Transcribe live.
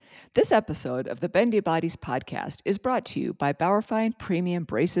This episode of the Bendy Bodies podcast is brought to you by Bauerfeind Premium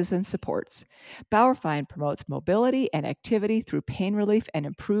Braces and Supports. Bauerfeind promotes mobility and activity through pain relief and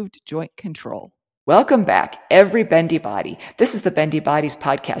improved joint control. Welcome back, every Bendy Body. This is the Bendy Bodies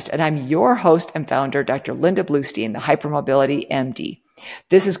podcast, and I'm your host and founder, Dr. Linda Bluestein, the Hypermobility MD.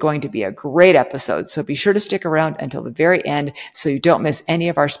 This is going to be a great episode, so be sure to stick around until the very end so you don't miss any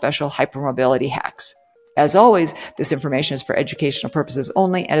of our special hypermobility hacks. As always, this information is for educational purposes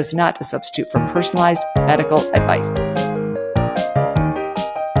only and is not a substitute for personalized medical advice.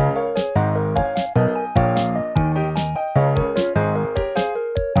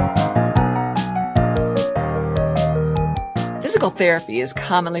 Physical therapy is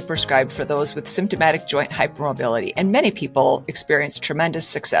commonly prescribed for those with symptomatic joint hypermobility, and many people experience tremendous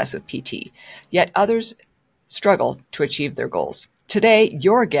success with PT, yet others struggle to achieve their goals. Today,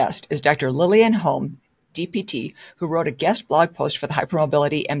 your guest is Dr. Lilian Holm, DPT, who wrote a guest blog post for the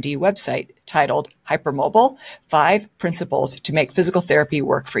Hypermobility MD website titled Hypermobile: 5 Principles to Make Physical Therapy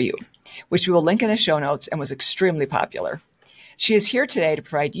Work for You, which we will link in the show notes and was extremely popular. She is here today to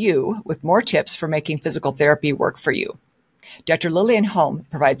provide you with more tips for making physical therapy work for you. Dr. Lilian Holm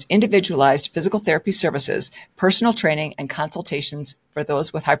provides individualized physical therapy services, personal training, and consultations for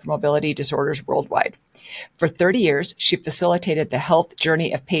those with hypermobility disorders worldwide. For 30 years, she facilitated the health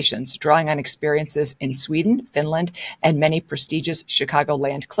journey of patients, drawing on experiences in Sweden, Finland, and many prestigious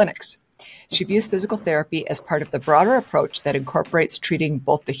Chicagoland clinics. She views physical therapy as part of the broader approach that incorporates treating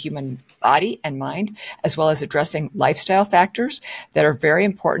both the human body and mind, as well as addressing lifestyle factors that are very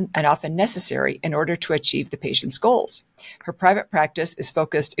important and often necessary in order to achieve the patient's goals. Her private practice is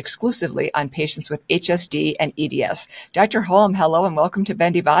focused exclusively on patients with HSD and EDS. Dr. Holm, hello and welcome to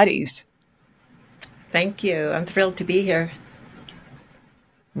Bendy Bodies. Thank you. I'm thrilled to be here.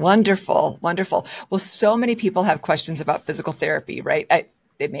 Wonderful, wonderful. Well, so many people have questions about physical therapy, right?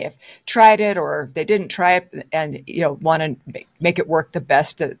 They may have tried it or they didn't try it and want to make it work the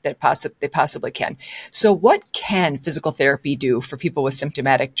best that they possibly can. So what can physical therapy do for people with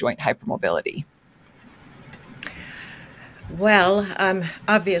symptomatic joint hypermobility? Well, I'm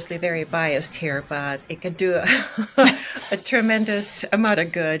obviously very biased here, but it can do a tremendous amount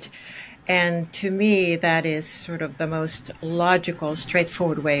of good. And to me, that is sort of the most logical,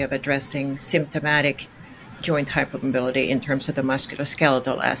 straightforward way of addressing symptomatic joint hypermobility in terms of the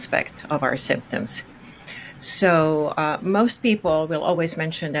musculoskeletal aspect of our symptoms. So most people will always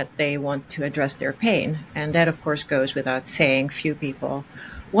mention that they want to address their pain. And that, of course, goes without saying. Few people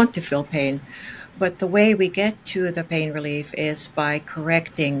want to feel pain. But the way we get to the pain relief is by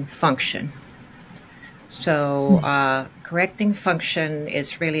correcting function. So correcting function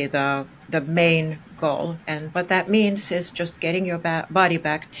is really the main goal. And what that means is just getting your body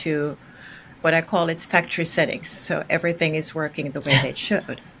back to what I call its factory settings. So everything is working the way it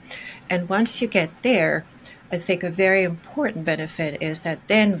should. And once you get there, I think a very important benefit is that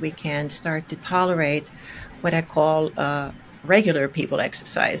then we can start to tolerate what I call regular people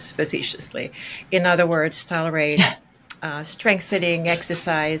exercise facetiously. In other words, tolerate strengthening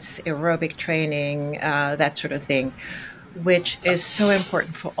exercise, aerobic training, that sort of thing, which is so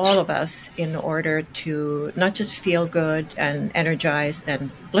important for all of us in order to not just feel good and energized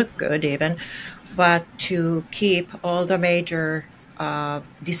and look good even, but to keep all the major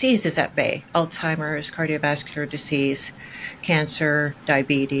diseases at bay: Alzheimer's, cardiovascular disease, cancer,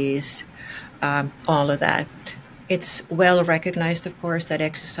 diabetes, all of that. It's well recognized, of course, that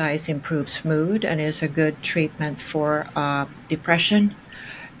exercise improves mood and is a good treatment for depression.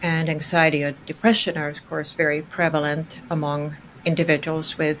 And anxiety and depression are, of course, very prevalent among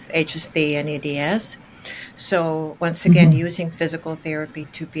individuals with HSD and EDS. So once again, using physical therapy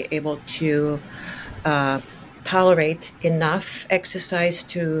to be able to tolerate enough exercise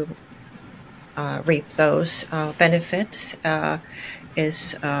to reap those benefits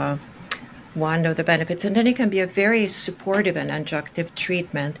is one of the benefits. And then it can be a very supportive and adjunctive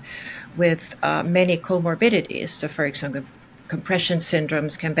treatment with many comorbidities. So, for example, compression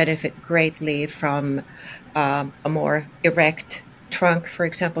syndromes can benefit greatly from a more erect trunk, for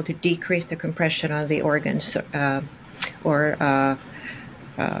example, to decrease the compression on the organs or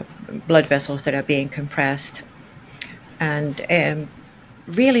blood vessels that are being compressed. And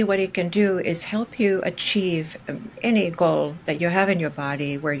really what it can do is help you achieve any goal that you have in your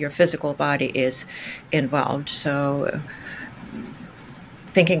body where your physical body is involved. So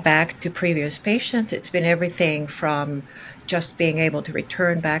thinking back to previous patients, it's been everything from just being able to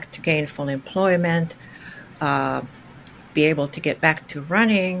return back to gainful employment, be able to get back to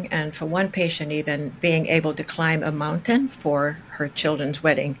running, and for one patient even being able to climb a mountain for her children's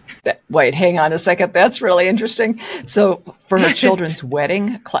wedding. Wait, hang on a second. That's really interesting. So for her children's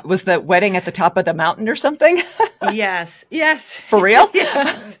wedding, was the wedding at the top of the mountain or something? Yes. For real?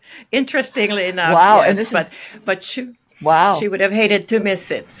 Yes. Interestingly enough, wow. yes. But she would have hated to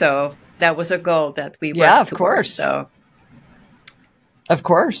miss it. So that was a goal that we worked towards. Course. So. Of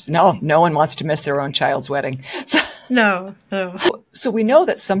course. No one wants to miss their own child's wedding. No. So we know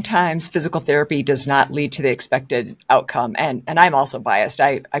that sometimes physical therapy does not lead to the expected outcome. And I'm also biased.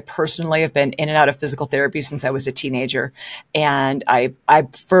 I personally have been in and out of physical therapy since I was a teenager. And I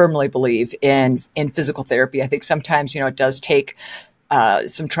firmly believe in physical therapy. I think sometimes, it does take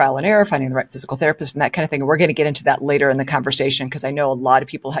some trial and error, finding the right physical therapist and that kind of thing. And we're going to get into that later in the conversation because I know a lot of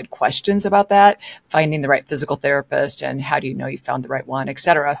people had questions about that, finding the right physical therapist and how do you know you found the right one, et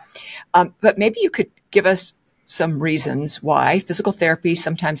cetera. But maybe you could give us some reasons why physical therapy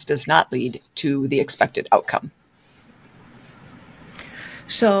sometimes does not lead to the expected outcome.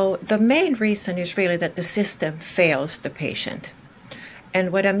 So the main reason is really that the system fails the patient.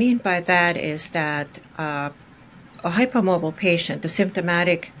 And what I mean by that is that a hypermobile patient, the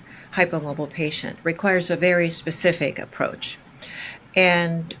symptomatic hypermobile patient, requires a very specific approach.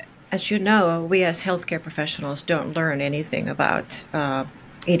 And as you know, we as healthcare professionals don't learn anything about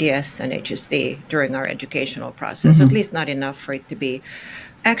EDS and HSD during our educational process, at least not enough for it to be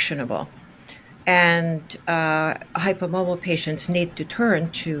actionable. And hypermobile patients need to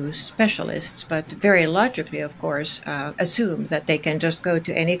turn to specialists, but very logically, of course, assume that they can just go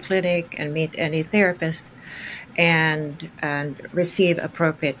to any clinic and meet any therapist and receive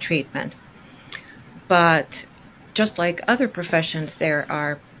appropriate treatment. But just like other professions,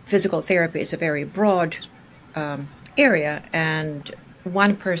 physical therapy is a very broad area, and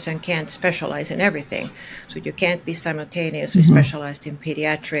one person can't specialize in everything. So you can't be simultaneously specialized in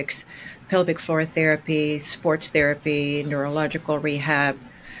pediatrics, pelvic floor therapy, sports therapy, neurological rehab,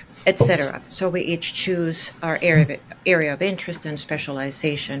 etc. So we each choose our area of interest and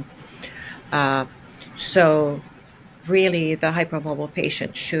specialization. So really the hypermobile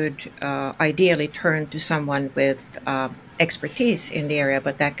patient should ideally turn to someone with expertise in the area,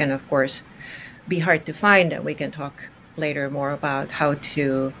 but that can, of course, be hard to find, and we can talk later more about how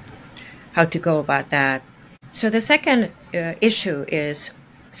to go about that. So the second issue is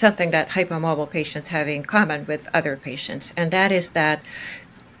something that hypermobile patients have in common with other patients, and that is that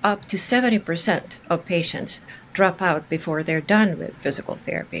up to 70% of patients drop out before they're done with physical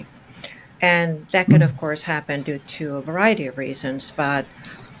therapy. And that can, of course, happen due to a variety of reasons, but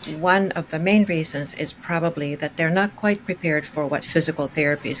one of the main reasons is probably that they're not quite prepared for what physical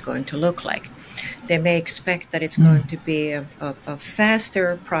therapy is going to look like. They may expect that it's going to be a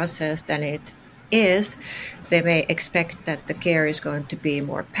faster process than it is. They may expect that the care is going to be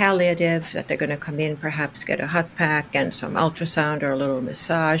more palliative, that they're going to come in, perhaps get a hot pack and some ultrasound or a little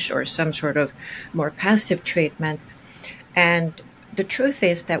massage or some sort of more passive treatment. And the truth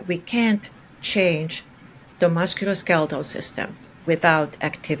is that we can't change the musculoskeletal system without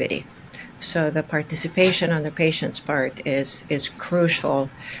activity. So the participation on the patient's part is crucial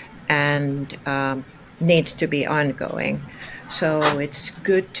and needs to be ongoing. So it's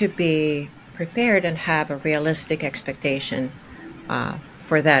good to be prepared and have a realistic expectation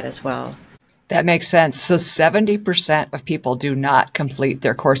for that as well. That makes sense. So 70% of people do not complete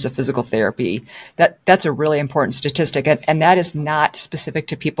their course of physical therapy. That's a really important statistic. And that is not specific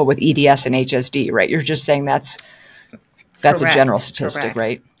to people with EDS and HSD, right? You're just saying that's Correct. A general statistic, Correct.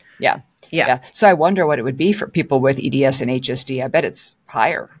 right? Yeah. So I wonder what it would be for people with EDS and HSD. I bet it's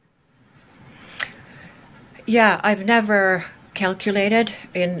higher. Yeah, I've never calculated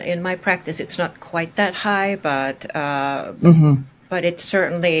in my practice. It's not quite that high, but it's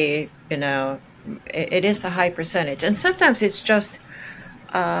certainly, it is a high percentage. And sometimes it's just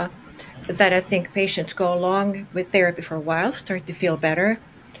that I think patients go along with therapy for a while, start to feel better.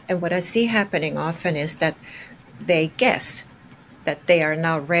 And what I see happening often is that they guess that they are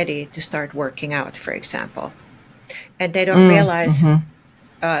now ready to start working out, for example. And they don't realize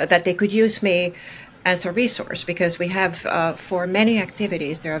that they could use me as a resource, because we have, for many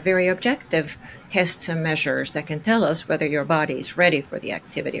activities, there are very objective tests and measures that can tell us whether your body is ready for the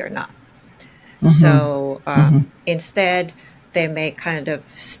activity or not. So instead, they may kind of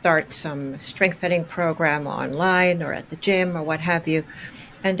start some strengthening program online or at the gym or what have you.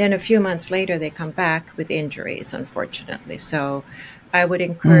 And then a few months later, they come back with injuries, unfortunately. So I would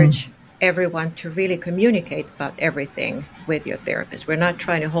encourage everyone to really communicate about everything with your therapist. We're not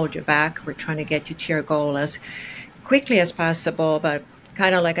trying to hold you back. We're trying to get you to your goal as quickly as possible, but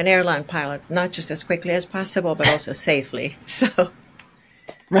kind of like an airline pilot, not just as quickly as possible, but also safely. So,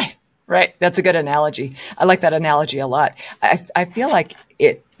 Right, right. That's a good analogy. I like that analogy a lot. I feel like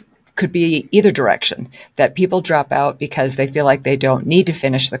it could be either direction, that people drop out because they feel like they don't need to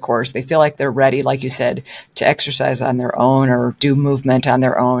finish the course. They feel like they're ready, like you said, to exercise on their own or do movement on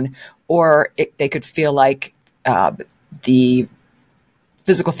their own. Or they could feel like the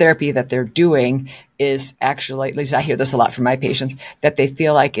physical therapy that they're doing is actually, at least I hear this a lot from my patients, that they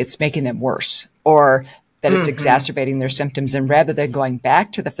feel like it's making them worse or that it's exacerbating their symptoms. And rather than going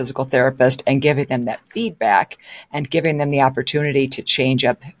back to the physical therapist and giving them that feedback and giving them the opportunity to change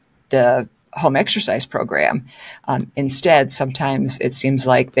up the home exercise program, instead, sometimes it seems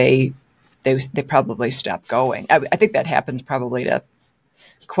like they probably stop going. I think that happens probably to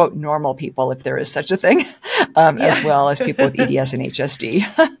quote normal people, if there is such a thing, as well as people with EDS and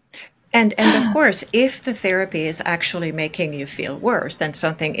HSD. And of course, if the therapy is actually making you feel worse, then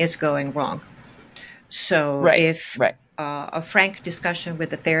something is going wrong. So if a frank discussion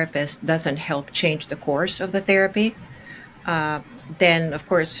with the therapist doesn't help change the course of the therapy, then of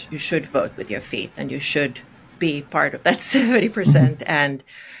course you should vote with your feet and you should be part of that 70% and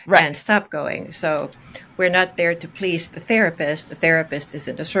stop going. So we're not there to please the therapist. The therapist is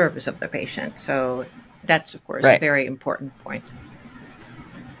in the service of the patient. So that's, of course, a very important point.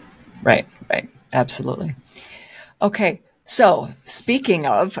 Right. Absolutely. Okay. So speaking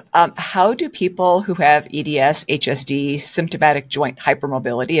of, how do people who have EDS, HSD, symptomatic joint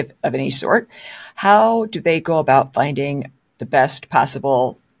hypermobility of any sort, how do they go about finding the best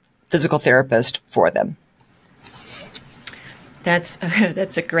possible physical therapist for them? That's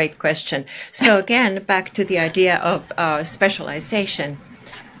a great question. So again, back to the idea of specialization.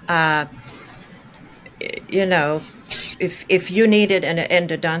 If you needed an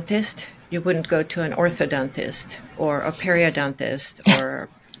endodontist, you wouldn't go to an orthodontist or a periodontist or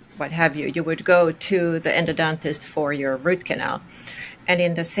what have you. You would go to the endodontist for your root canal. And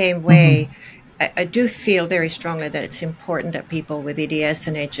in the same way, I do feel very strongly that it's important that people with EDS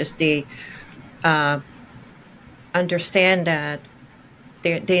and HSD understand that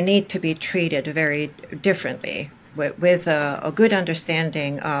they need to be treated very differently with a good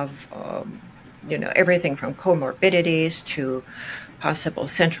understanding of everything from comorbidities to possible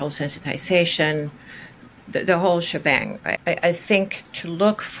central sensitization, the whole shebang. I think to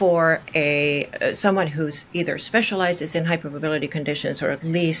look for someone who's either specializes in hypermobility conditions or at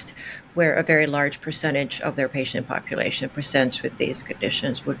least where a very large percentage of their patient population presents with these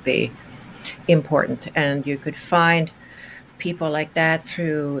conditions would be important. And you could find people like that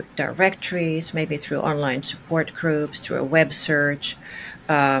through directories, maybe through online support groups, through a web search.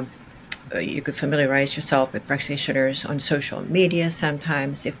 You could familiarize yourself with practitioners on social media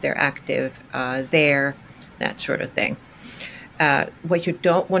sometimes if they're active there, that sort of thing. What you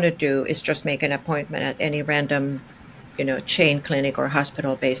don't want to do is just make an appointment at any random, chain clinic or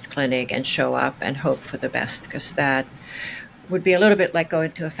hospital-based clinic and show up and hope for the best, because that would be a little bit like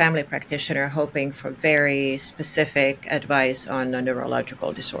going to a family practitioner hoping for very specific advice on a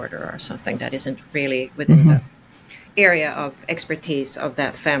neurological disorder or something that isn't really within the area of expertise of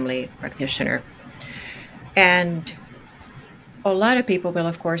that family practitioner. And a lot of people will,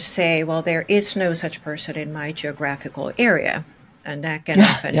 of course, say, well, there is no such person in my geographical area. And that can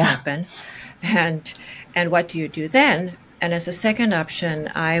often happen. And what do you do then? And as a second option,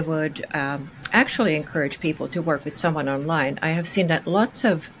 I would actually encourage people to work with someone online. I have seen that lots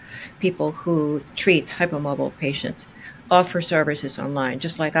of people who treat hypermobile patients offer services online,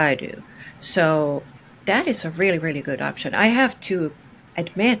 just like I do. So that is a really, really good option. I have to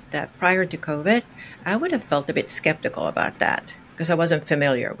admit that prior to COVID, I would have felt a bit skeptical about that because I wasn't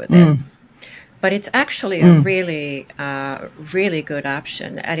familiar with it. But it's actually a really, really good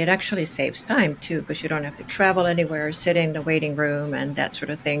option. And it actually saves time, too, because you don't have to travel anywhere, sit in the waiting room and that sort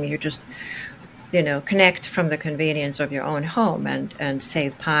of thing. You just, connect from the convenience of your own home and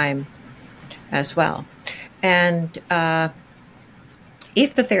save time as well. And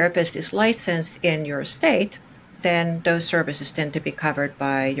if the therapist is licensed in your state, then those services tend to be covered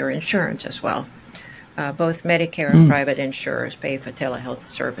by your insurance as well. Both Medicare and private insurers pay for telehealth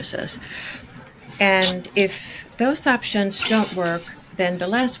services. And if those options don't work, then the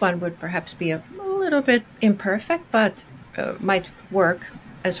last one would perhaps be a little bit imperfect, but might work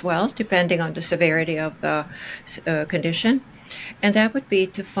as well, depending on the severity of the condition. And that would be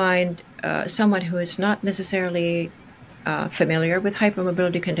to find someone who is not necessarily familiar with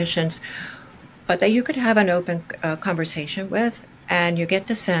hypermobility conditions, but that you could have an open conversation with, and you get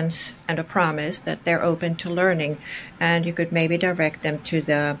the sense and a promise that they're open to learning, and you could maybe direct them to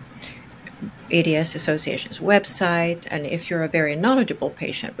the EDS Association's website. And if you're a very knowledgeable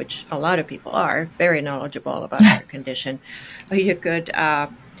patient, which a lot of people are very knowledgeable about their condition, you could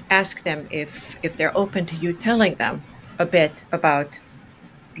ask them if they're open to you telling them a bit about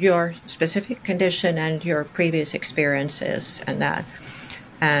your specific condition and your previous experiences and that,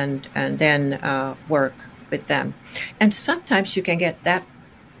 and then work with them. And sometimes you can get that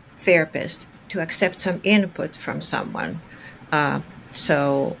therapist to accept some input from someone.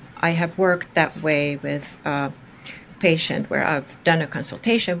 So I have worked that way with a patient where I've done a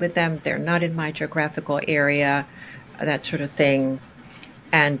consultation with them. They're not in my geographical area, that sort of thing.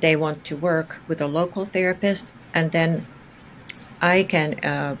 And they want to work with a local therapist. And then I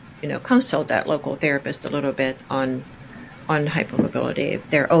can, consult that local therapist a little bit on hypermobility if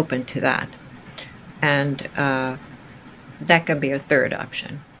they're open to that. And that can be a third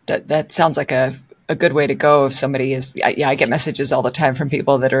option. That sounds like a good way to go if somebody is, I get messages all the time from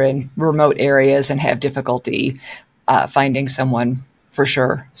people that are in remote areas and have difficulty finding someone for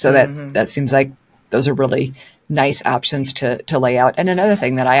sure. So that seems like those are really nice options to lay out. And another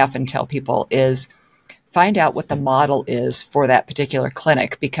thing that I often tell people is find out what the model is for that particular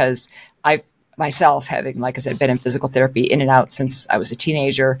clinic, because I've myself, having, like I said, been in physical therapy in and out since I was a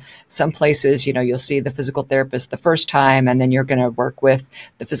teenager. Some places, you'll see the physical therapist the first time, and then you're going to work with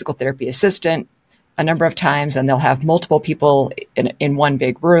the physical therapy assistant a number of times, and they'll have multiple people in one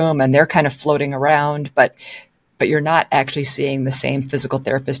big room, and they're kind of floating around, but you're not actually seeing the same physical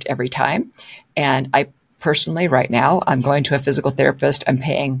therapist every time. And I personally, right now, I'm going to a physical therapist. I'm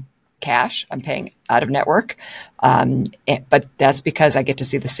paying cash. I'm paying out of network. But that's because I get to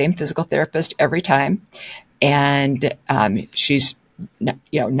see the same physical therapist every time. And she's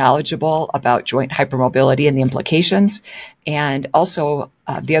knowledgeable about joint hypermobility and the implications. And also,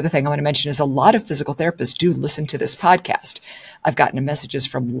 the other thing I want to mention is a lot of physical therapists do listen to this podcast. I've gotten messages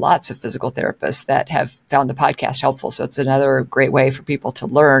from lots of physical therapists that have found the podcast helpful. So it's another great way for people to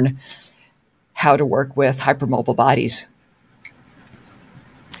learn how to work with hypermobile bodies.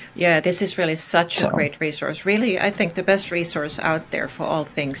 Yeah, this is really such a great resource. Really, I think the best resource out there for all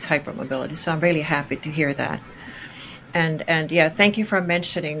things hypermobility. So I'm really happy to hear that. And yeah, thank you for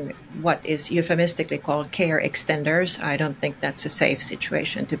mentioning what is euphemistically called care extenders. I don't think that's a safe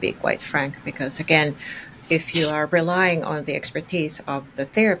situation, to be quite frank, because again, if you are relying on the expertise of the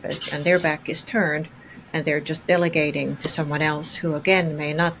therapist and their back is turned and they're just delegating to someone else who again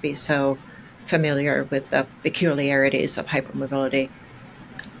may not be so familiar with the peculiarities of hypermobility,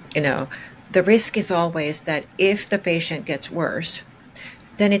 the risk is always that if the patient gets worse,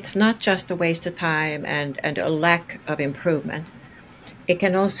 then it's not just a waste of time and a lack of improvement. It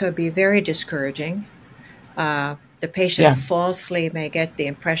can also be very discouraging. The patient falsely may get the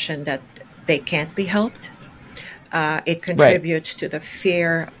impression that they can't be helped. It contributes to the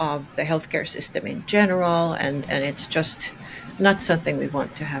fear of the healthcare system in general, and it's just not something we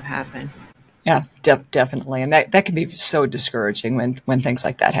want to have happen. Yeah, definitely. And that can be so discouraging when things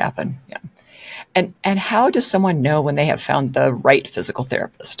like that happen. Yeah. And how does someone know when they have found the right physical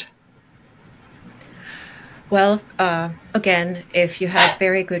therapist? Well, again, if you have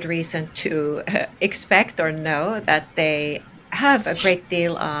very good reason to expect or know that they have a great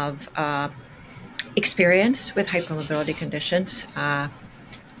deal of experience with hypermobility conditions,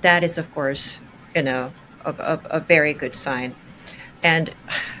 that is, of course, a very good sign. And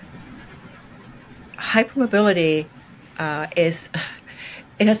hypermobility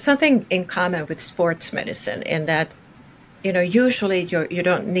it has something in common with sports medicine in that, usually you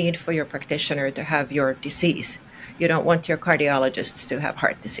don't need for your practitioner to have your disease. You don't want your cardiologists to have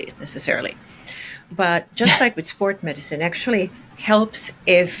heart disease necessarily. But just like with sport medicine, actually helps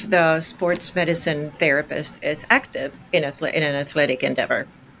if the sports medicine therapist is active in an athletic endeavor,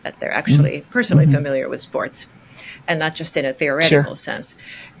 that they're actually personally familiar with sports and not just in a theoretical sense.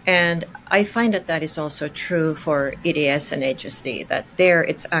 And I find that is also true for EDS and HSD, that there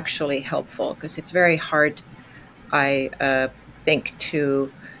it's actually helpful because it's very hard, I think,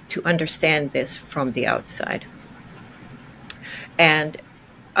 to understand this from the outside. And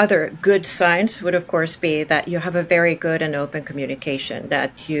other good signs would, of course, be that you have a very good and open communication,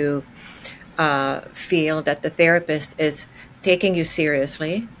 that you feel that the therapist is taking you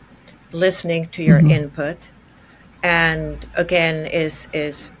seriously, listening to your input, and again is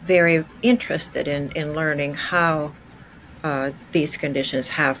very interested in learning how these conditions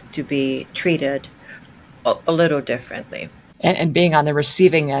have to be treated a little differently. And being on the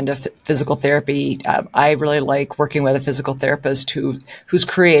receiving end of physical therapy, I really like working with a physical therapist who's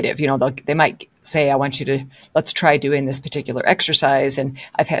creative. They might say, let's try doing this particular exercise. And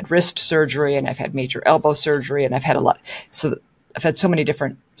I've had wrist surgery and I've had major elbow surgery and I've had a lot. So I've had so many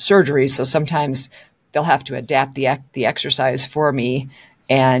different surgeries, so sometimes they'll have to adapt the exercise for me.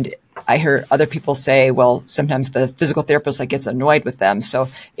 And I hear other people say, well, sometimes the physical therapist like gets annoyed with them. So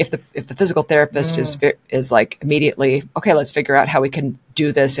if the physical therapist is like immediately, okay, let's figure out how we can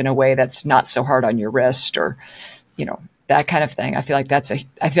do this in a way that's not so hard on your wrist, or that kind of thing. I feel like that's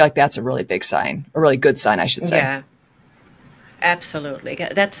a really big sign, a really good sign, I should say. Yeah, absolutely.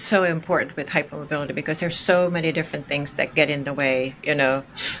 That's so important with hypermobility because there's so many different things that get in the way, the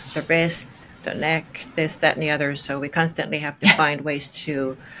wrist, the neck, this, that, and the other. So we constantly have to find ways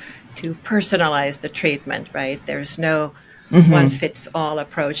to personalize the treatment, right? There's no one fits all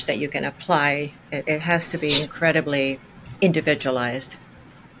approach that you can apply. It has to be incredibly individualized.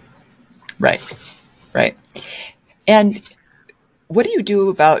 Right. And what do you do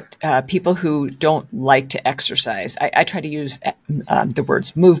about people who don't like to exercise? I try to use the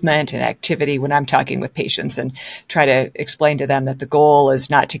words movement and activity when I'm talking with patients, and try to explain to them that the goal is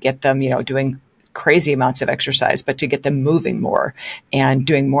not to get them, doing crazy amounts of exercise, but to get them moving more and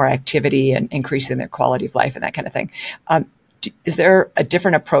doing more activity and increasing their quality of life and that kind of thing. Is there a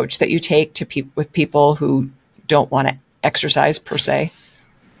different approach that you take to with people who don't want to exercise per se?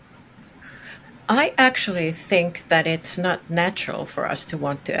 I actually think that it's not natural for us to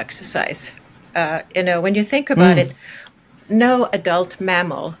want to exercise. When you think about it, no adult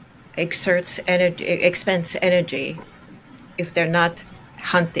mammal expends energy if they're not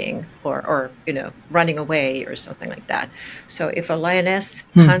hunting or running away or something like that. So if a lioness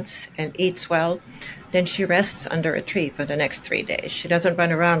hunts and eats well, then she rests under a tree for the next 3 days. She doesn't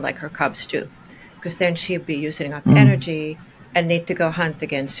run around like her cubs do, because then she'd be using up energy and need to go hunt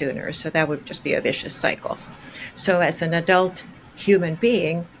again sooner. So that would just be a vicious cycle. So as an adult human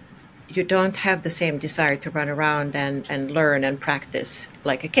being, you don't have the same desire to run around and learn and practice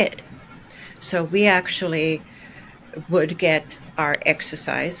like a kid. So we actually would get our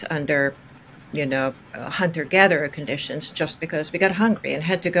exercise under, hunter-gatherer conditions just because we got hungry and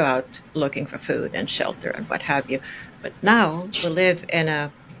had to go out looking for food and shelter and what have you. But now we live in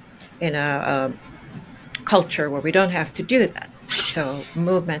a culture where we don't have to do that. So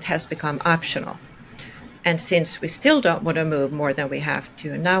movement has become optional. And since we still don't want to move more than we have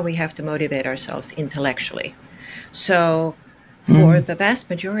to, now we have to motivate ourselves intellectually. So for the vast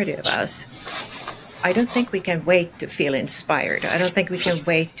majority of us, I don't think we can wait to feel inspired. I don't think we can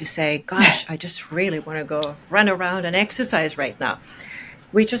wait to say, gosh, I just really want to go run around and exercise right now.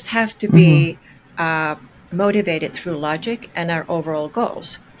 We just have to be motivated through logic and our overall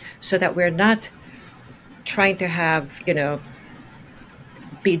goals, so that we're not trying to have,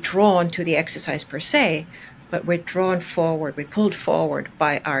 be drawn to the exercise per se, but we're pulled forward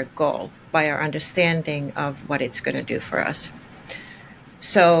by our goal, by our understanding of what it's going to do for us.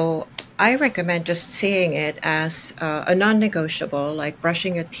 So I recommend just seeing it as a non-negotiable, like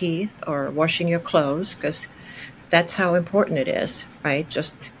brushing your teeth or washing your clothes, because that's how important it is, right?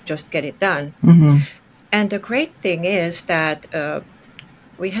 Just get it done. And the great thing is that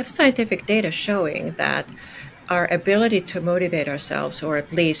we have scientific data showing that our ability to motivate ourselves, or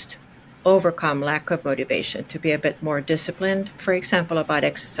at least overcome lack of motivation, to be a bit more disciplined, for example, about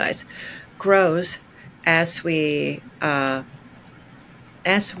exercise, grows as we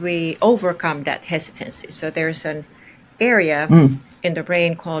overcome that hesitancy. So there's an area in the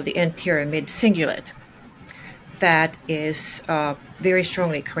brain called the anterior mid-cingulate that is very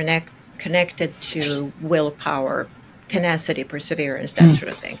strongly connected to willpower, tenacity, perseverance, that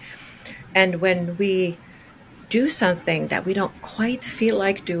sort of thing. And when we do something that we don't quite feel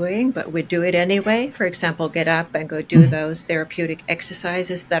like doing, but we do it anyway, for example, get up and go do those therapeutic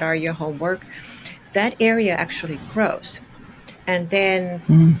exercises that are your homework, that area actually grows. And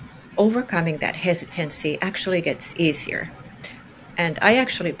then overcoming that hesitancy actually gets easier. And I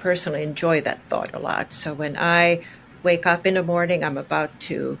actually personally enjoy that thought a lot. So when I wake up in the morning, I'm about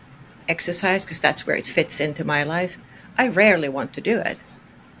to exercise because that's where it fits into my life. I rarely want to do it.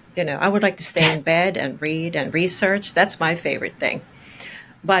 I would like to stay in bed and read and research. That's my favorite thing.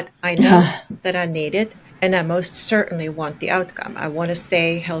 But I know that I need it, and I most certainly want the outcome. I want to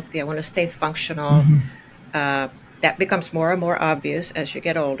stay healthy. I want to stay functional. That becomes more and more obvious as you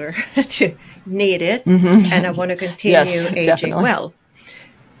get older to need it. And I want to continue aging definitely. well.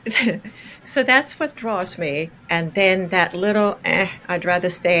 So that's what draws me. And then that little, I'd rather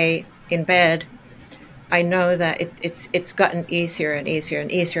stay in bed. I know that it's gotten easier and easier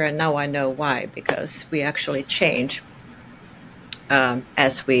and easier, and now I know why, because we actually change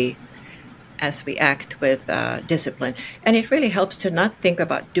as we act with discipline. And it really helps to not think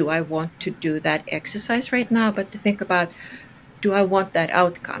about, do I want to do that exercise right now, but to think about, do I want that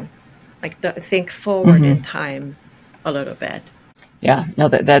outcome? Like think forward in time a little bit. Yeah, no,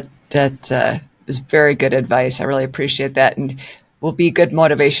 that is very good advice. I really appreciate that, and will be good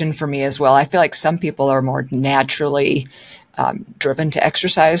motivation for me as well. I feel like some people are more naturally driven to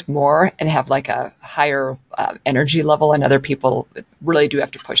exercise more and have like a higher energy level, and other people really do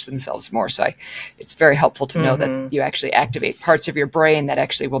have to push themselves more. So it's very helpful to know that Mm-hmm. you actually activate parts of your brain that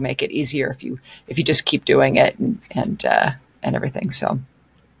actually will make it easier if you just keep doing it and everything. So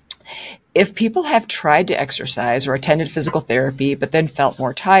if people have tried to exercise or attended physical therapy, but then felt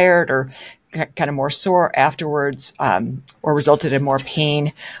more tired or kind of more sore afterwards, or resulted in more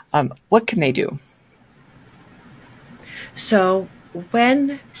pain, what can they do? So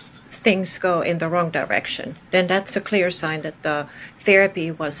when things go in the wrong direction, then that's a clear sign that the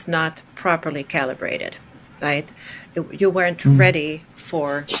therapy was not properly calibrated, right? You weren't Mm-hmm. ready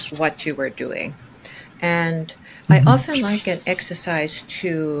for what you were doing. And I often liken exercise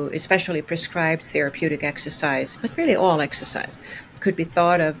to, especially prescribed therapeutic exercise, but really all exercise could be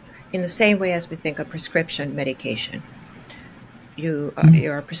thought of in the same way as we think of prescription medication. You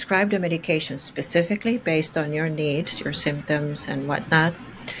are prescribed a medication specifically based on your needs, your symptoms, and whatnot.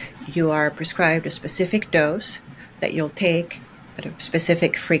 You are prescribed a specific dose that you'll take at a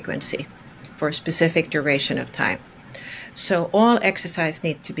specific frequency for a specific duration of time. So all exercise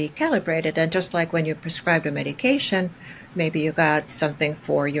needs to be calibrated. And just like when you prescribed a medication, maybe you got something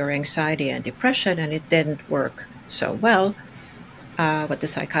for your anxiety and depression and it didn't work so well. What the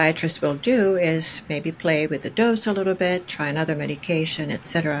psychiatrist will do is maybe play with the dose a little bit, try another medication,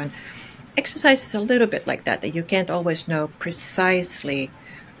 etc. And exercise is a little bit like that, that you can't always know precisely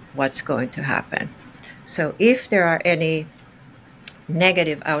what's going to happen. So if there are any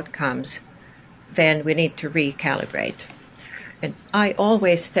negative outcomes, then we need to recalibrate. And I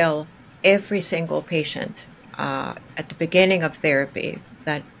always tell every single patient at the beginning of therapy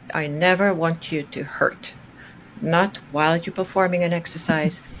that I never want you to hurt, not while you're performing an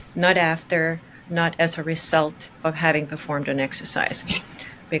exercise, not after, not as a result of having performed an exercise.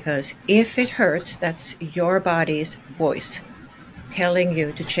 Because if it hurts, that's your body's voice telling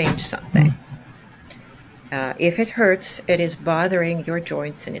you to change something. If it hurts, it is bothering your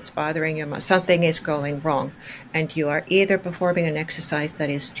joints and it's bothering your muscle. Something is going wrong. And you are either performing an exercise that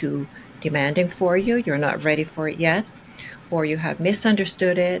is too demanding for you, you're not ready for it yet, or you have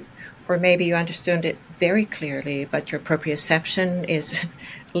misunderstood it, or maybe you understood it very clearly, but your proprioception is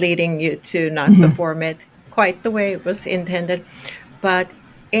leading you to not perform it quite the way it was intended. But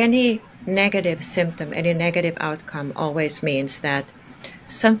any negative symptom, any negative outcome always means that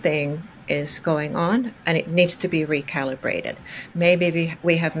something is going on and it needs to be recalibrated. Maybe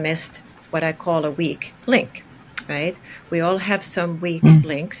we have missed what I call a weak link, right? We all have some weak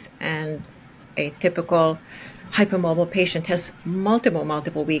links, and a typical hypermobile patient has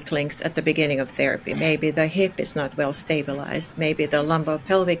multiple weak links at the beginning of therapy. Maybe the hip is not well stabilized. Maybe the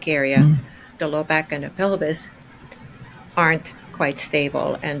lumbopelvic area, the low back and the pelvis aren't quite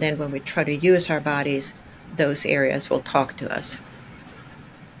stable. And then when we try to use our bodies, those areas will talk to us.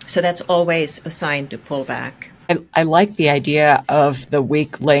 So that's always a sign to pull back. I like the idea of the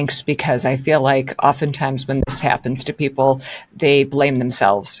weak links because I feel like oftentimes when this happens to people, they blame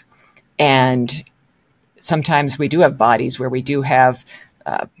themselves. And sometimes we do have bodies where we do have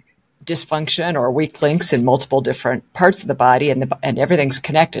dysfunction or weak links in multiple different parts of the body, and everything's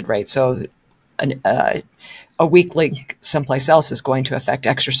connected, right? So a weak link someplace else is going to affect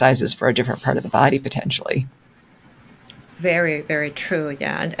exercises for a different part of the body potentially. Very, very true.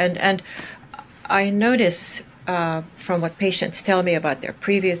 Yeah. And I notice from what patients tell me about their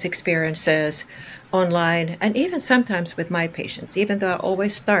previous experiences online, and even sometimes with my patients, even though I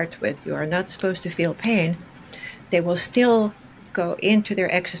always start with you are not supposed to feel pain, they will still go into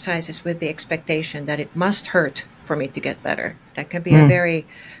their exercises with the expectation that it must hurt for me to get better. That can be a very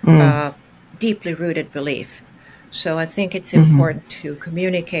uh, deeply rooted belief. So I think it's important to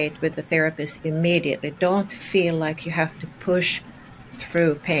communicate with the therapist immediately. Don't feel like you have to push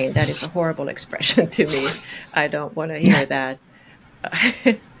through pain. That is a horrible expression to me. I don't want to hear that.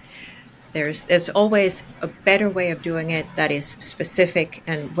 There's always a better way of doing it that is specific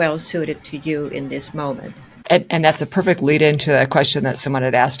and well suited to you in this moment. And that's a perfect lead into a question that someone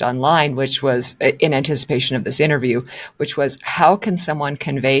had asked online, which was in anticipation of this interview, which was how can someone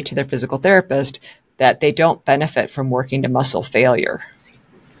convey to their physical therapist that they don't benefit from working to muscle failure?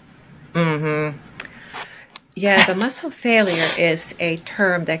 Hmm. Yeah, the muscle failure is a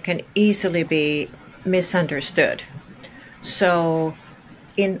term that can easily be misunderstood. So,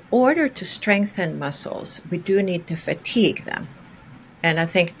 in order to strengthen muscles, we do need to fatigue them. And I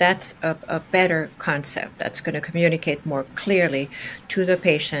think that's a better concept that's going to communicate more clearly to the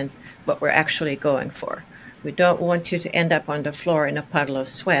patient what we're actually going for. We don't want you to end up on the floor in a puddle of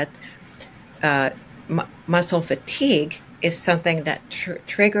sweat. Muscle fatigue is something that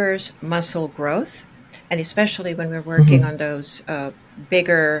triggers muscle growth. And especially when we're working on those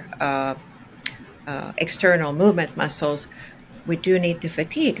bigger external movement muscles, we do need to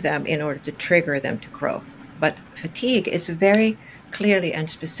fatigue them in order to trigger them to grow. But fatigue is very clearly and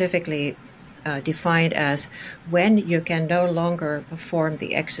specifically defined as when you can no longer perform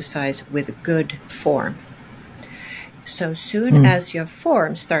the exercise with good form. So soon as your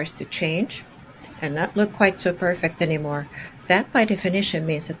form starts to change and not look quite so perfect anymore, that by definition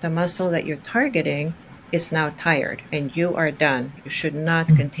means that the muscle that you're targeting is now tired and you are done. You should not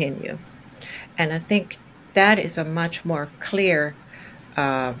continue. And I think that is a much more clear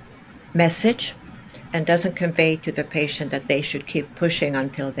message and doesn't convey to the patient that they should keep pushing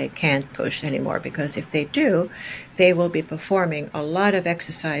until they can't push anymore. Because if they do, they will be performing a lot of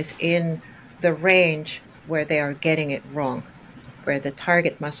exercise in the range where they are getting it wrong, where the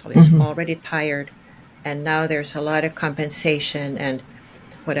target muscle is already tired, and now there's a lot of compensation and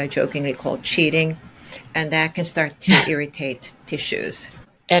what I jokingly call cheating, and that can start to irritate tissues.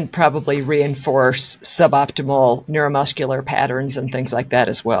 And probably reinforce suboptimal neuromuscular patterns and things like that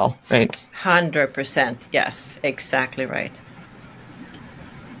as well, right? 100%. Yes, exactly right.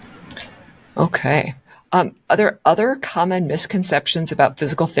 Okay. Are there other common misconceptions about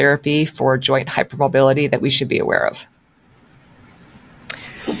physical therapy for joint hypermobility that we should be aware of?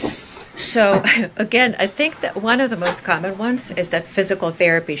 So again, I think that one of the most common ones is that physical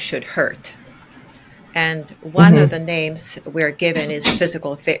therapy should hurt. And one of the names we're given is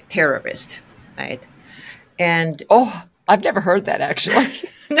physical terrorist, right? And I've never heard that actually.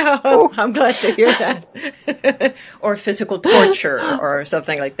 No, I'm glad to hear that. Or physical torture or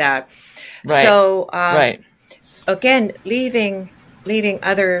something like that. Right. So right. Again, leaving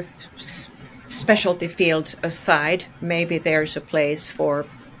other specialty fields aside, maybe there's a place for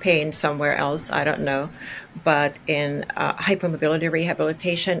pain somewhere else, I don't know. But in hypermobility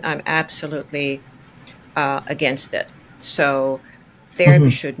rehabilitation, I'm absolutely against it. So therapy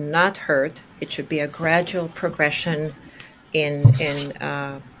should not hurt. It should be a gradual progression in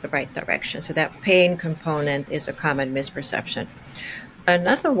the right direction. So that pain component is a common misperception.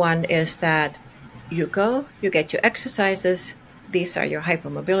 Another one is that you get your exercises. These are your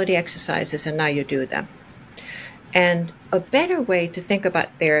hypermobility exercises, and now you do them. And a better way to think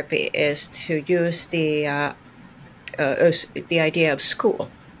about therapy is to use the idea of school.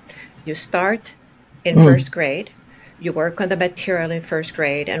 You start in first grade, you work on the material in first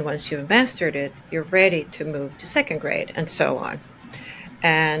grade, and once you've mastered it, you're ready to move to second grade, and so on.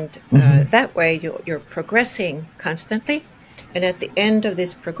 And that way you're progressing constantly, and at the end of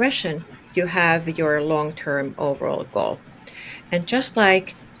this progression, you have your long-term overall goal. And just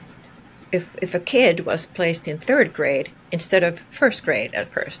like if a kid was placed in third grade instead of first grade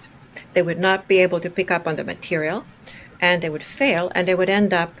at first, they would not be able to pick up on the material, and they would fail, and they would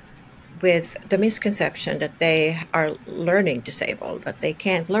end up with the misconception that they are learning disabled, that they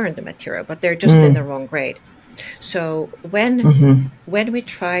can't learn the material, but they're just in the wrong grade. So when we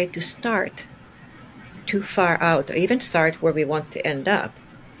try to start too far out, or even start where we want to end up,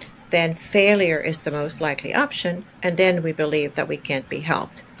 then failure is the most likely option, and then we believe that we can't be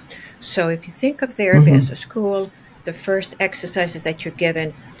helped. So if you think of therapy as a school, the first exercises that you're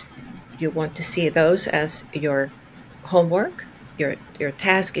given, you want to see those as your homework. Your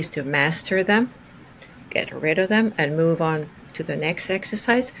task is to master them, get rid of them, and move on to the next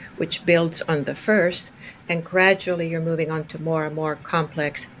exercise, which builds on the first. And gradually you're moving on to more and more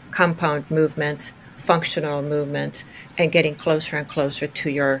complex compound movements, functional movements, and getting closer and closer to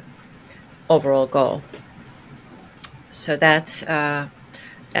your overall goal. So that's a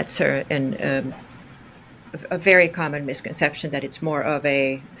very common misconception, that it's more of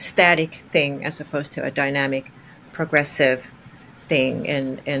a static thing as opposed to a dynamic, progressive thing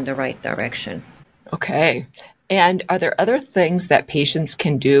in the right direction. Okay. And are there other things that patients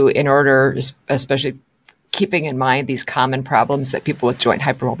can do in order, especially keeping in mind these common problems that people with joint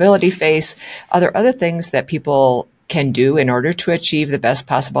hypermobility face? Are there other things that people can do in order to achieve the best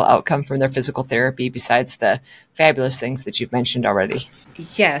possible outcome from their physical therapy besides the fabulous things that you've mentioned already?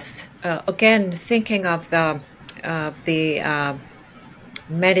 Yes. Again, thinking of the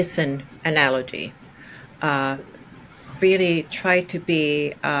medicine analogy, really try to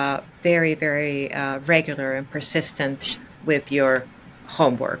be very, very regular and persistent with your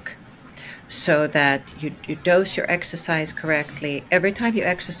homework, so that you dose your exercise correctly. Every time you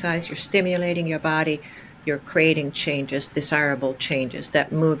exercise, you're stimulating your body, you're creating changes, desirable changes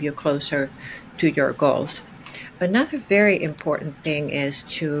that move you closer to your goals. Another very important thing is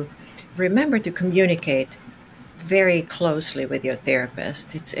to remember to communicate very closely with your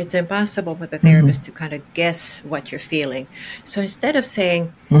therapist. It's impossible with a therapist to kind of guess what you're feeling. So instead of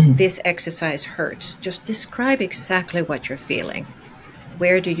saying this exercise hurts, just describe exactly what you're feeling.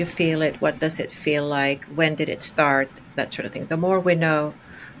 Where do you feel it? What does it feel like? When did it start? That sort of thing. The more we know,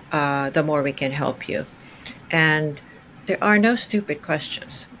 the more we can help you. And there are no stupid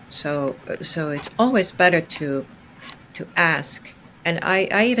questions. So it's always better to ask. And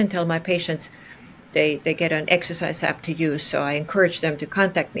I even tell my patients, they get an exercise app to use. So I encourage them to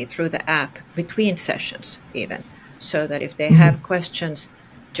contact me through the app between sessions, even, so that if they have questions,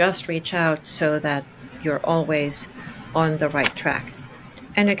 just reach out so that you're always on the right track.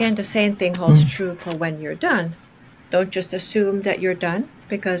 And again, the same thing holds true for when you're done. Don't just assume that you're done,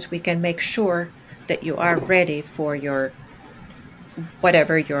 because we can make sure that you are ready for your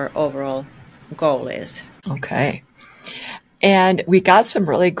whatever your overall goal is. Okay. And we got some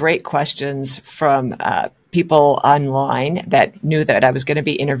really great questions from people online that knew that I was going to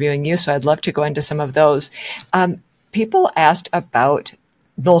be interviewing you. So I'd love to go into some of those. Multiple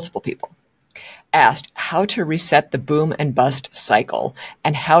people asked how to reset the boom and bust cycle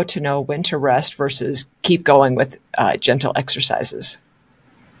and how to know when to rest versus keep going with gentle exercises.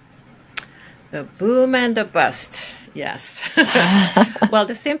 The boom and the bust. Yes. Well,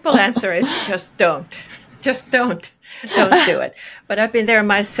 the simple answer is just don't. Just don't do it. But I've been there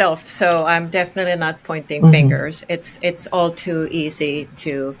myself, so I'm definitely not pointing fingers. It's all too easy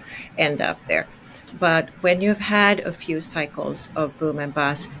to end up there. But when you've had a few cycles of boom and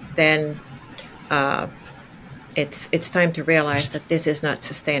bust, then it's time to realize that this is not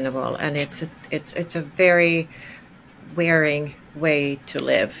sustainable, and it's a very wearing way to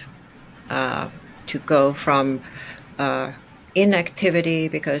live. To go from inactivity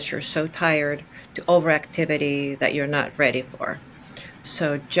because you're so tired to overactivity that you're not ready for.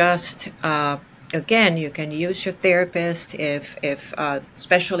 So just again, you can use your therapist if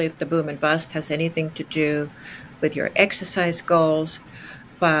especially if the boom and bust has anything to do with your exercise goals.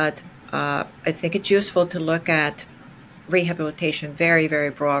 But I think it's useful to look at rehabilitation very, very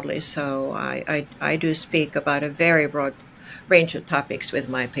broadly. So I do speak about a very broad range of topics with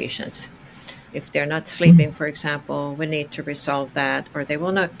my patients. If they're not sleeping, for example, we need to resolve that, or they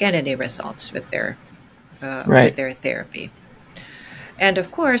will not get any results with their therapy. And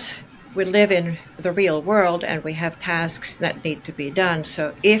of course, we live in the real world, and we have tasks that need to be done.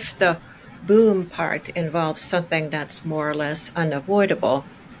 So if the boom part involves something that's more or less unavoidable,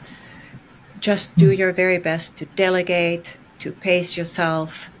 just do your very best to delegate, to pace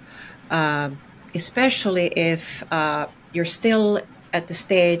yourself, especially if you're still at the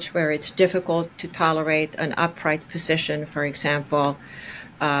stage where it's difficult to tolerate an upright position, for example.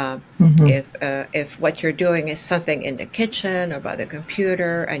 If what you're doing is something in the kitchen or by the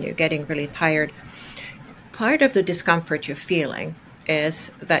computer and you're getting really tired, part of the discomfort you're feeling is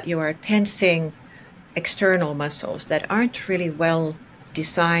that you are tensing external muscles that aren't really well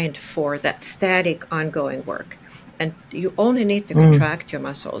designed for that static ongoing work. And you only need to contract your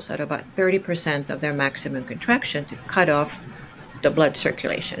muscles at about 30% of their maximum contraction to cut off the blood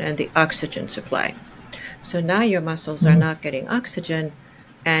circulation and the oxygen supply. So now your muscles are not getting oxygen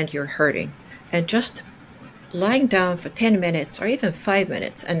and you're hurting. And just lying down for 10 minutes or even 5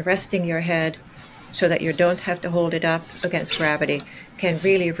 minutes and resting your head so that you don't have to hold it up against gravity can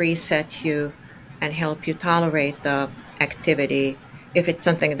really reset you and help you tolerate the activity if it's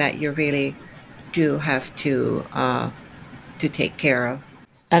something that you really do have to take care of.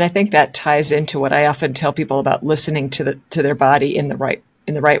 And I think that ties into what I often tell people about listening to their body in the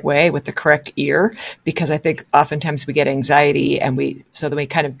right way with the correct ear, because I think oftentimes we get anxiety and we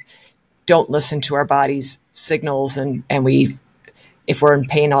kind of don't listen to our body's signals, and if we're in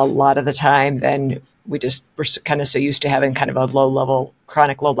pain a lot of the time, then we're kind of so used to having kind of a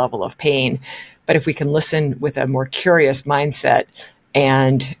chronic low level of pain. But if we can listen with a more curious mindset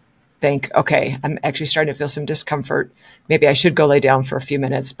and think, okay, I'm actually starting to feel some discomfort. Maybe I should go lay down for a few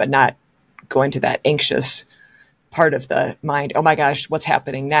minutes, but not go into that anxious part of the mind. Oh my gosh, what's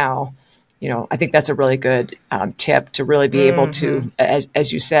happening now? I think that's a really good tip to really be able to,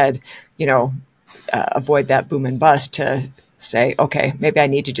 as you said, avoid that boom and bust, to say, okay, maybe I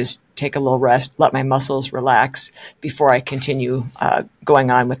need to just take a little rest, let my muscles relax before I continue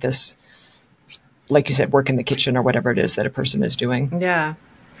going on with this, like you said, work in the kitchen or whatever it is that a person is doing. Yeah.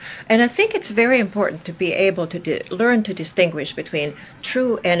 And I think it's very important to be able to learn to distinguish between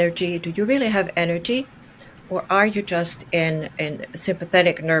true energy. Do you really have energy? Or are you just in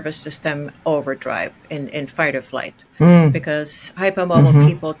sympathetic nervous system overdrive, in fight or flight? Because hypermobile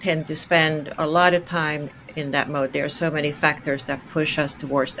people tend to spend a lot of time in that mode. There are so many factors that push us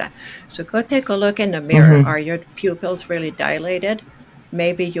towards that. So go take a look in the mirror. Are your pupils really dilated?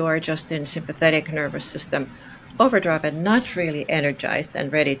 Maybe you are just in sympathetic nervous system overdrive and not really energized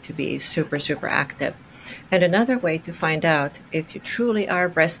and ready to be super, super active. And another way to find out if you truly are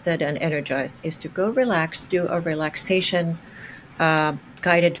rested and energized is to go relax, do a relaxation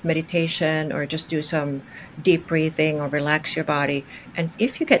guided meditation, or just do some deep breathing or relax your body. And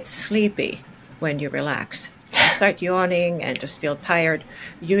if you get sleepy when you relax, you start yawning and just feel tired,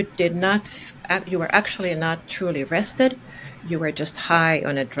 you were actually not truly rested. You were just high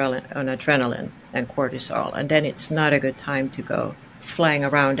on adrenaline and cortisol. And then it's not a good time to go flying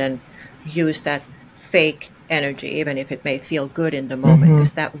around and use that fake energy, even if it may feel good in the moment,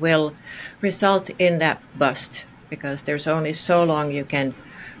 because that will result in that bust, because there's only so long you can,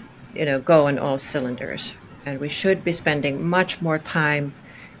 go on all cylinders. And we should be spending much more time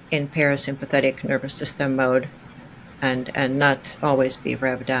in parasympathetic nervous system mode and not always be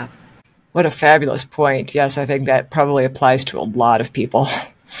revved up. What a fabulous point. Yes, I think that probably applies to a lot of people.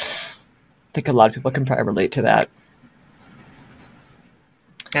 I think a lot of people can probably relate to that.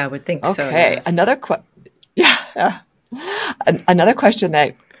 I would think so. Okay, Yes. Another question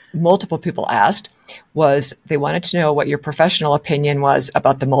that multiple people asked was they wanted to know what your professional opinion was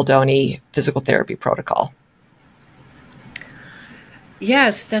about the Muldowney physical therapy protocol.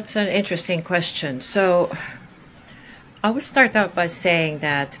 Yes, that's an interesting question. So I would start out by saying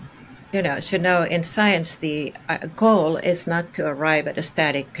that, as you know, in science, the goal is not to arrive at a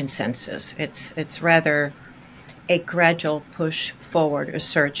static consensus. It's rather a gradual push forward, a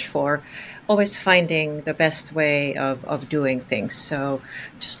search for always finding the best way of doing things. So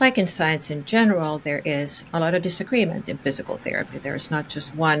just like in science in general, there is a lot of disagreement in physical therapy. There's not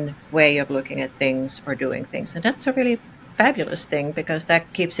just one way of looking at things or doing things. And that's a really fabulous thing, because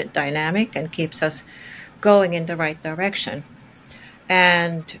that keeps it dynamic and keeps us going in the right direction.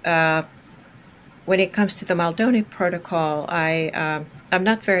 And when it comes to the Muldowney protocol, I'm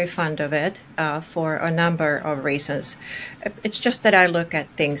not very fond of it for a number of reasons. It's just that I look at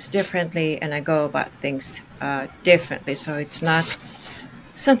things differently and I go about things differently. So it's not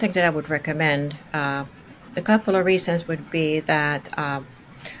something that I would recommend. A couple of reasons would be that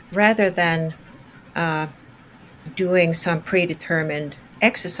rather than doing some predetermined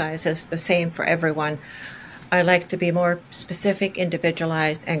exercises the same for everyone, I like to be more specific,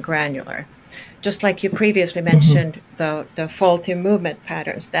 individualized, and granular. Just like you previously mentioned, the faulty movement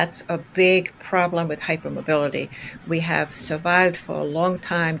patterns, that's a big problem with hypermobility. We have survived for a long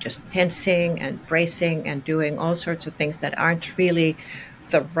time just tensing and bracing and doing all sorts of things that aren't really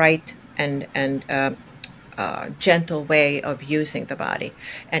the right and gentle way of using the body.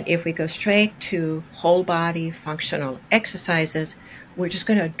 And if we go straight to whole body functional exercises, we're just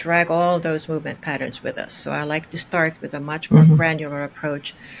going to drag all those movement patterns with us. So I like to start with a much more granular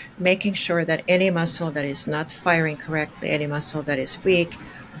approach, making sure that any muscle that is not firing correctly, any muscle that is weak,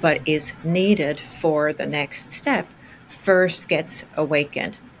 but is needed for the next step, first gets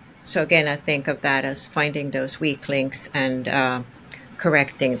awakened. So again, I think of that as finding those weak links and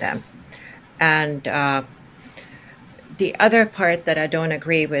correcting them. And the other part that I don't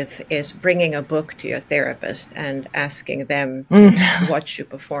agree with is bringing a book to your therapist and asking them to watch you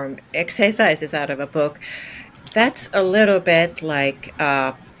perform exercises out of a book. That's a little bit like,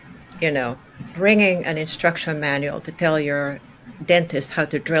 bringing an instruction manual to tell your dentist how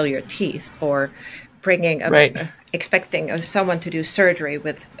to drill your teeth, or bringing expecting someone to do surgery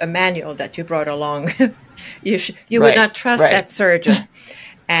with a manual that you brought along. You would not trust that surgeon.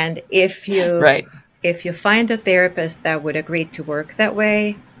 And if you find a therapist that would agree to work that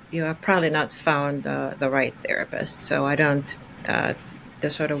way, you have probably not found the right therapist. So I don't, the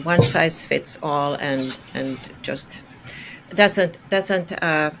sort of one size fits all and just doesn't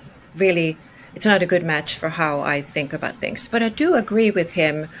really, it's not a good match for how I think about things. But I do agree with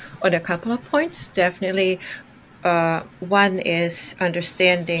him on a couple of points, definitely. One is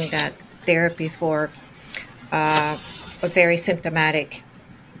understanding that therapy for a very symptomatic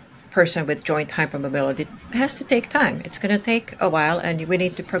person with joint hypermobility has to take time. It's going to take a while, and we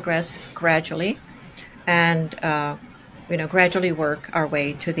need to progress gradually and gradually work our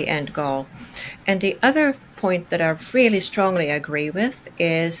way to the end goal. And the other point that I really strongly agree with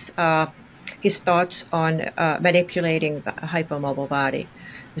is his thoughts on manipulating the hypomobile body,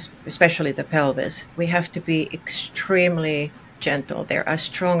 especially the pelvis. We have to be extremely gentle there. I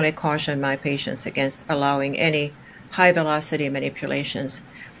strongly caution my patients against allowing any high velocity manipulations.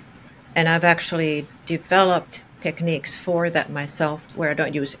 And I've actually developed techniques for that myself, where I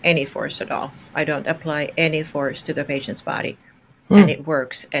don't use any force at all. I don't apply any force to the patient's body. and it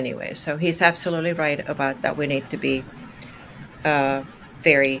works anyway. So he's absolutely right about that. We need to be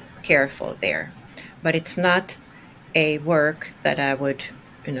very careful there. But it's not a work that I would,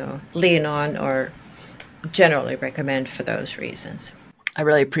 lean on or generally recommend for those reasons. I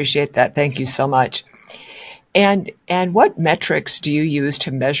really appreciate that. Thank you so much. And what metrics do you use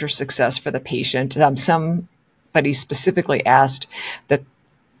to measure success for the patient? Somebody specifically asked that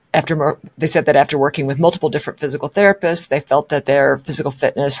they said that after working with multiple different physical therapists, they felt that their physical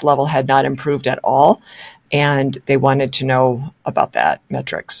fitness level had not improved at all, and they wanted to know about that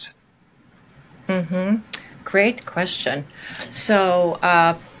metrics. Mm-hmm. Great question. So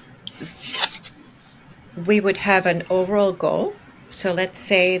we would have an overall goal. So let's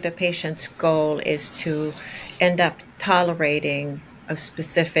say the patient's goal is to end up tolerating a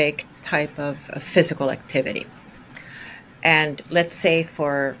specific type of physical activity. And let's say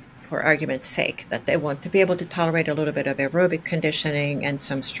for argument's sake that they want to be able to tolerate a little bit of aerobic conditioning and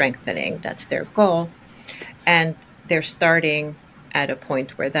some strengthening. That's their goal. And they're starting at a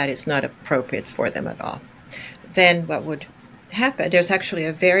point where that is not appropriate for them at all. Then what would happen, there's actually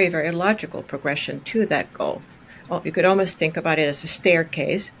a very, very logical progression to that goal. Well, you could almost think about it as a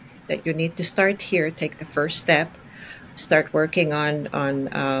staircase, that you need to start here, take the first step, start working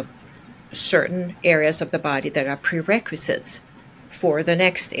on certain areas of the body that are prerequisites for the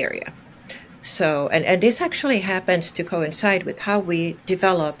next area. So, and this actually happens to coincide with how we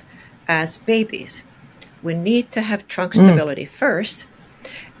develop as babies. We need to have trunk stability first.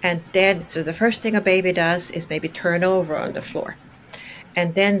 And then, so the first thing a baby does is maybe turn over on the floor.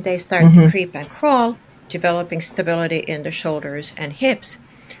 And then they start to creep and crawl, developing stability in the shoulders and hips.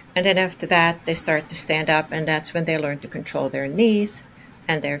 And then after that, they start to stand up, and that's when they learn to control their knees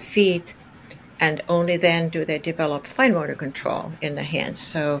and their feet. And only then do they develop fine motor control in the hands.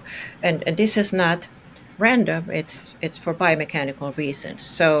 So, and this is not random, it's for biomechanical reasons.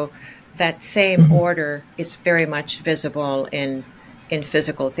 So that same order is very much visible in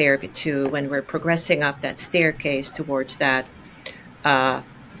physical therapy too, when we're progressing up that staircase towards that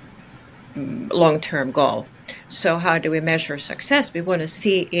long-term goal. So how do we measure success? We want to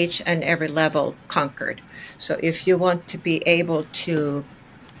see each and every level conquered. So if you want to be able to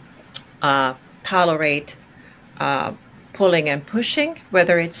tolerate pulling and pushing,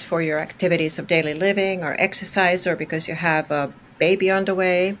 whether it's for your activities of daily living or exercise or because you have a baby on the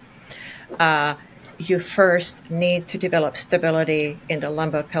way, you first need to develop stability in the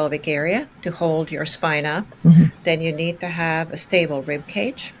lumbopelvic area to hold your spine up. Then you need to have a stable rib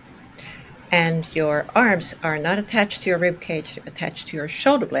cage. And your arms are not attached to your rib cage, attached to your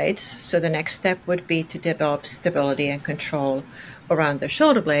shoulder blades. So the next step would be to develop stability and control around the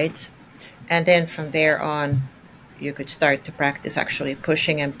shoulder blades. And then from there on, you could start to practice actually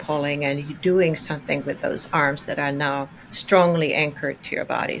pushing and pulling and doing something with those arms that are now strongly anchored to your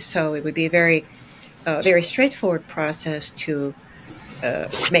body. So it would be a very straightforward process to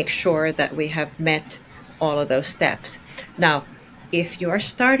make sure that we have met all of those steps. Now, if you are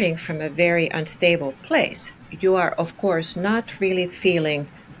starting from a very unstable place, you are, of course, not really feeling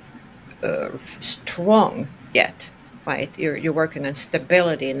strong yet, right? You're working on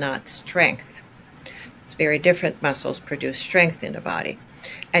stability, not strength. It's very different muscles produce strength in the body.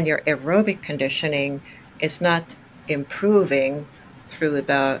 And your aerobic conditioning is not improving through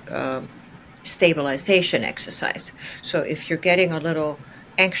the stabilization exercise. So if you're getting a little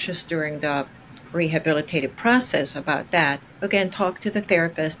anxious during the rehabilitative process about that, again, talk to the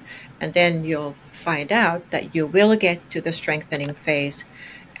therapist, and then you'll find out that you will get to the strengthening phase,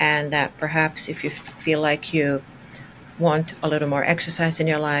 and that perhaps if you feel like you want a little more exercise in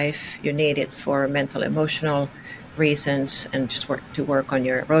your life, you need it for mental, emotional reasons, and just work on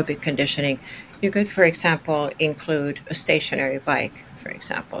your aerobic conditioning, you could, for example, include a stationary bike, for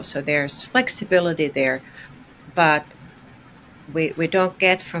example. So there's flexibility there, but we don't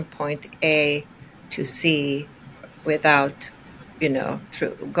get from point A to Z without,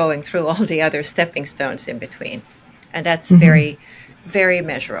 going through all the other stepping stones in between. And that's very, very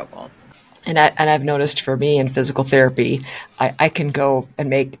measurable. And I've noticed for me in physical therapy, I can go and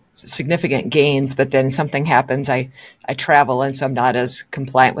make significant gains, but then something happens. I travel, and so I'm not as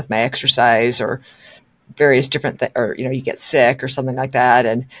compliant with my exercise or various different or you get sick or something like that.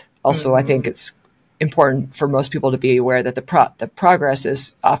 And also, I think it's important for most people to be aware that the progress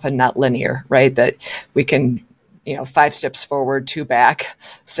is often not linear, right? That we can 5 steps forward, 2 back,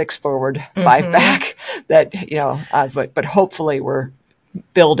 6 forward, 5 back. That but hopefully we're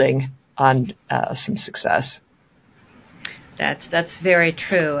building on some success. That's very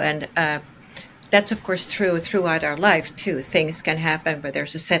true. And that's of course true throughout our life too. Things can happen where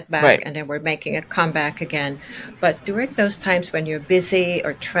there's a setback Right. and then we're making a comeback again. But during those times when you're busy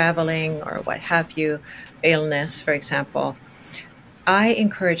or traveling or what have you, illness, for example, I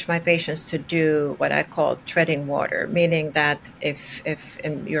encourage my patients to do what I call treading water, meaning that if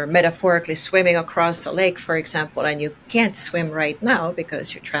you're metaphorically swimming across a lake, for example, and you can't swim right now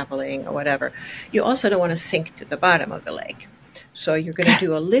because you're traveling or whatever, you also don't want to sink to the bottom of the lake. So you're going to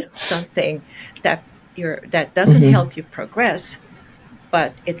do a little something that that doesn't help you progress,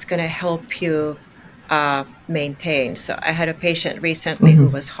 but it's going to help you maintain. So I had a patient recently who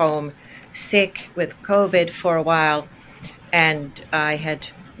was home sick with COVID for a while, and I had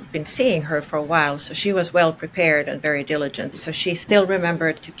been seeing her for a while, so she was well prepared and very diligent. So she still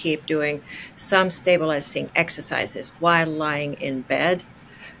remembered to keep doing some stabilizing exercises while lying in bed.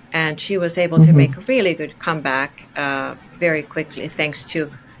 And she was able to make a really good comeback very quickly, thanks to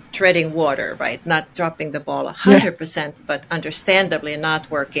treading water, right? Not dropping the ball 100%, but understandably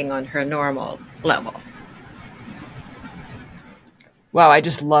not working on her normal level. Wow, I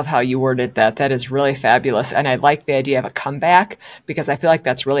just love how you worded that. That is really fabulous. And I like the idea of a comeback because I feel like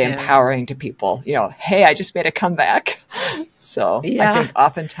that's really empowering to people. You know, hey, I just made a comeback. So I think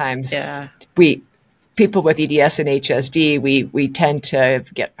oftentimes people with EDS and HSD, we tend to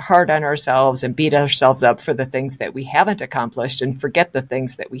get hard on ourselves and beat ourselves up for the things that we haven't accomplished and forget the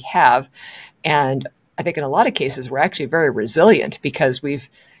things that we have. And I think in a lot of cases, we're actually very resilient because we've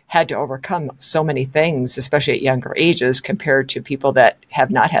had to overcome so many things, especially at younger ages, compared to people that have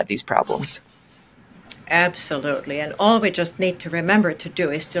not had these problems. Absolutely. And all we just need to remember to do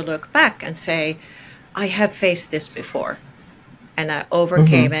is to look back and say, I have faced this before and I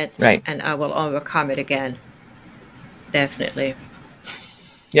overcame it, and I will overcome it again. Definitely.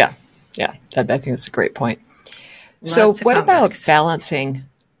 Yeah. Yeah. I think that's a great point. So what about balancing?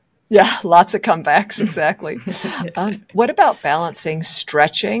 Yeah, lots of comebacks, exactly. What about balancing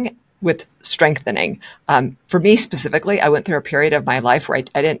stretching with strengthening? For me specifically, I went through a period of my life where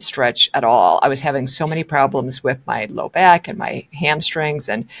I didn't stretch at all. I was having so many problems with my low back and my hamstrings.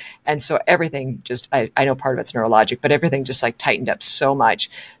 And so everything just, I know part of it's neurologic, but everything just like tightened up so much.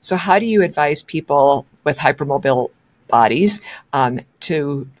 So how do you advise people with hypermobile bodies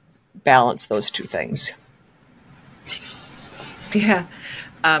to balance those two things? Yeah.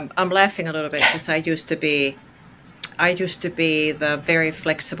 I'm laughing a little bit because I used to be the very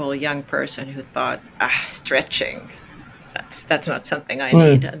flexible young person who thought, stretching, that's not something I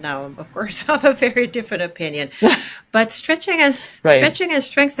need. And now, of course, I have a very different opinion. But stretching and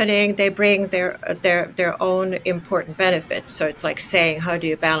strengthening, they bring their own important benefits. So it's like saying, how do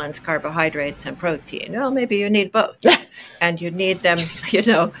you balance carbohydrates and protein? Well, maybe you need both. And you need them,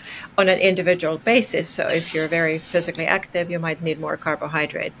 on an individual basis. So if you're very physically active, you might need more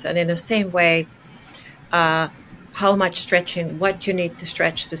carbohydrates. And in the same way, how much stretching, what you need to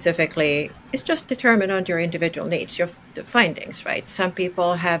stretch specifically is just determined on your individual needs, your findings, right? Some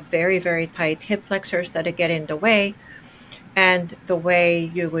people have very, very tight hip flexors that get in the way. And the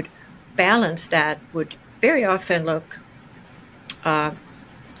way you would balance that would very often look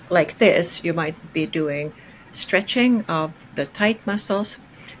like this. You might be doing stretching of the tight muscles,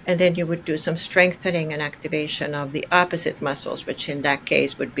 and then you would do some strengthening and activation of the opposite muscles, which in that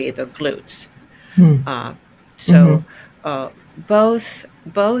case would be the glutes.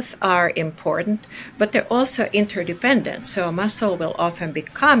 Both are important, but they're also interdependent. So a muscle will often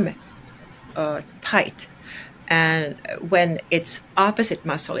become tight and when its opposite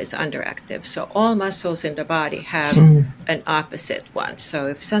muscle is underactive. So all muscles in the body have an opposite one. So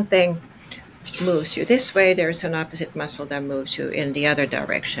if something moves you this way, there's an opposite muscle that moves you in the other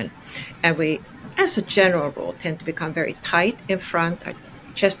direction. And we, as a general rule, tend to become very tight in front. Our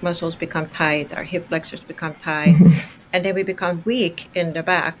chest muscles become tight, our hip flexors become tight, and then we become weak in the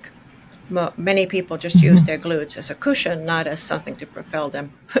back. Many people just use their glutes as a cushion, not as something to propel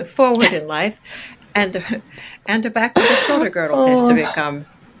them forward in life. And the back of the shoulder girdle tends to become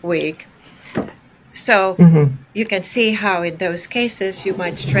weak. So you can see how in those cases you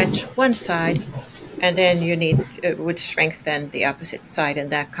might stretch one side and then would strengthen the opposite side, and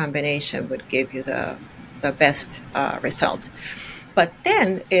that combination would give you the best results. But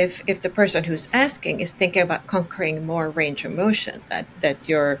then if the person who's asking is thinking about conquering more range of motion, that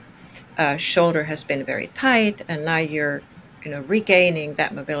your shoulder has been very tight and now you're regaining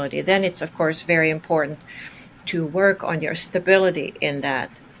that mobility, then it's of course very important to work on your stability in that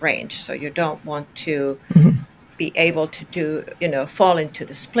range. So you don't want to be able to do, fall into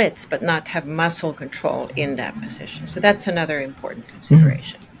the splits, but not have muscle control in that position. So that's another important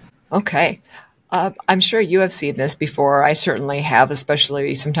consideration. Okay. I'm sure you have seen this before. I certainly have,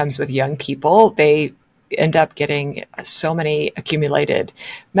 especially sometimes with young people. They end up getting so many accumulated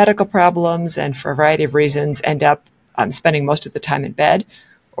medical problems, and for a variety of reasons, end up spending most of the time in bed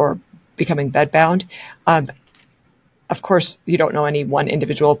or becoming bedbound. Um, of course, you don't know any one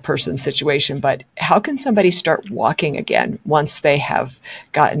individual person's situation, but how can somebody start walking again once they have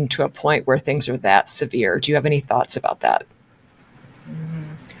gotten to a point where things are that severe? Do you have any thoughts about that?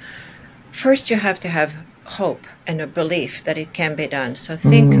 First, you have to have hope and a belief that it can be done. So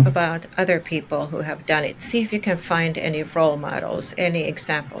think Mm. about other people who have done it. See if you can find any role models, any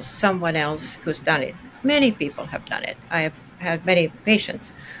examples, someone else who's done it. Many people have done it. I have had many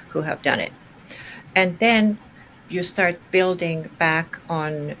patients who have done it. And then you start building back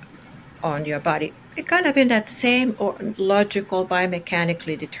on your body, kind of in that same or logical,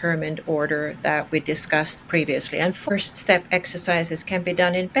 biomechanically determined order that we discussed previously. And first step exercises can be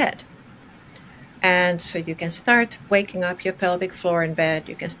done in bed. And so you can start waking up your pelvic floor in bed.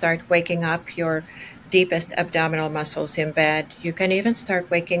 You can start waking up your deepest abdominal muscles in bed. You can even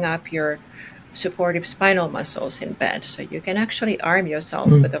start waking up your supportive spinal muscles in bed. So you can actually arm yourself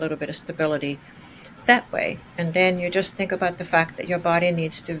with a little bit of stability that way. And then you just think about the fact that your body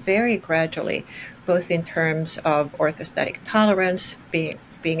needs to very gradually, both in terms of orthostatic tolerance,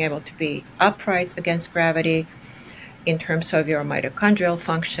 being able to be upright against gravity, in terms of your mitochondrial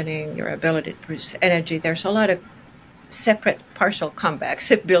functioning, your ability to produce energy. There's a lot of separate partial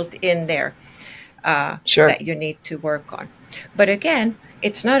comebacks built in there Sure. that you need to work on. But again,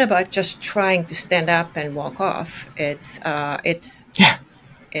 it's not about just trying to stand up and walk off. Yeah.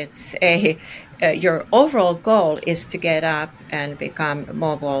 Your overall goal is to get up and become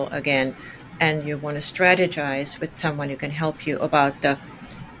mobile again, and you want to strategize with someone who can help you about the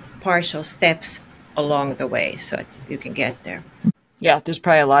partial steps along the way so that you can get there. Yeah, there's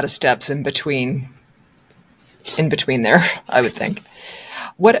probably a lot of steps in between there, I would think.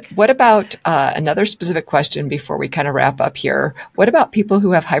 What about another specific question before we kind of wrap up here? What about people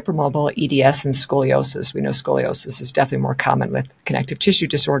who have hypermobile EDS and scoliosis? We know scoliosis is definitely more common with connective tissue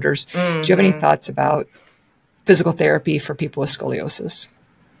disorders. Do you have any thoughts about physical therapy for people with scoliosis?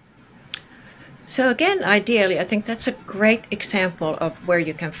 So again, ideally, I think that's a great example of where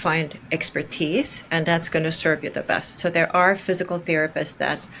you can find expertise, and that's going to serve you the best. So there are physical therapists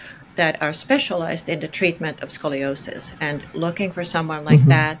that are specialized in the treatment of scoliosis, and looking for someone like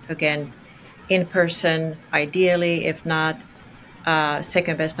that, again, in person, ideally, if not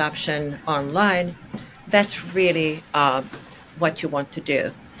second best option online, that's really what you want to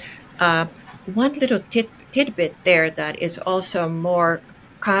do. One little tidbit there that is also more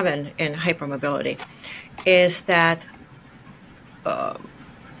common in hypermobility is that,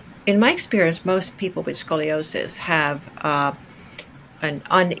 in my experience, most people with scoliosis have an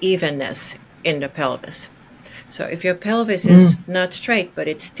unevenness in the pelvis. So if your pelvis is not straight but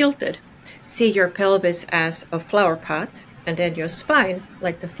it's tilted, see your pelvis as a flower pot and then your spine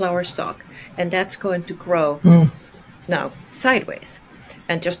like the flower stalk, and that's going to grow now sideways.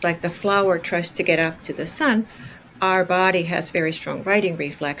 And just like the flower tries to get up to the sun, our body has very strong righting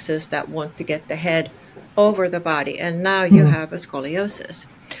reflexes that want to get the head over the body, and now you have a scoliosis.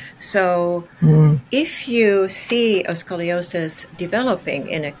 So if you see a scoliosis developing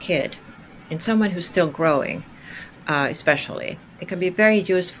in a kid, in someone who's still growing, especially, it can be very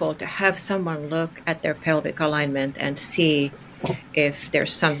useful to have someone look at their pelvic alignment and see if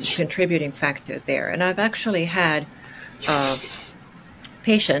there's some contributing factor there. And I've actually had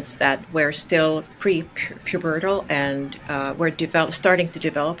patients that were still pre-pubertal and were starting to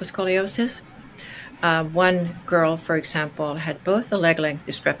develop a scoliosis. One girl, for example, had both a leg length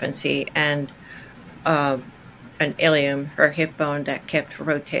discrepancy and an ilium, her hip bone, that kept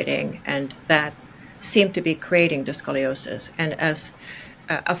rotating, and that seemed to be creating the scoliosis. And as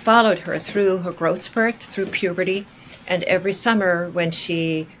I followed her through her growth spurt, through puberty, and every summer when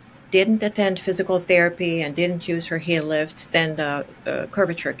she didn't attend physical therapy and didn't use her heel lifts, then the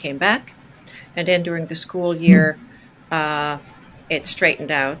curvature came back. And then during the school year, it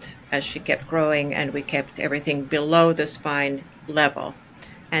straightened out as she kept growing, and we kept everything below the spine level.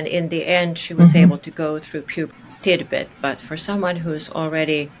 And in the end, she was able to go through puberty tidbit. But for someone who's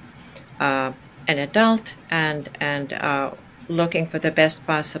already an adult and looking for the best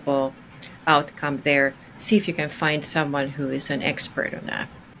possible outcome there, see if you can find someone who is an expert on that.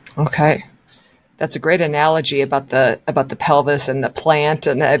 Okay. That's a great analogy about the pelvis and the plant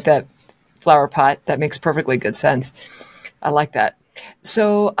and that flower pot. That makes perfectly good sense. I like that.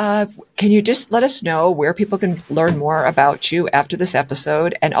 So can you just let us know where people can learn more about you after this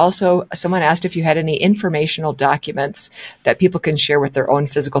episode? And also, someone asked if you had any informational documents that people can share with their own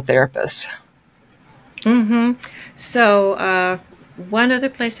physical therapists. Mm-hmm. So, one of the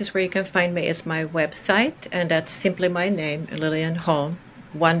places where you can find me is my website, and that's simply my name, Lilian Holm,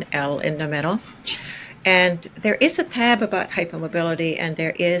 one L in the middle. And there is a tab about hypermobility, and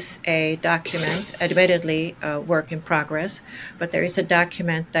there is a document, admittedly a work in progress, but there is a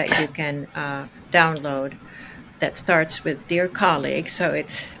document that you can download that starts with "Dear Colleague." So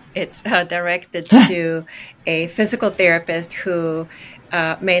it's directed to a physical therapist who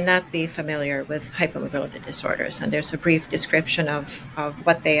may not be familiar with hypermobility disorders. And there's a brief description of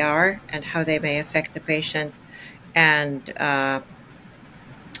what they are and how they may affect the patient, and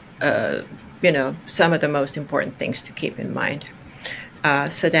some of the most important things to keep in mind.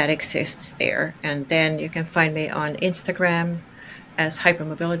 So that exists there. And then you can find me on Instagram as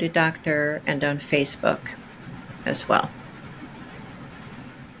Hypermobility Doctor, and on Facebook as well.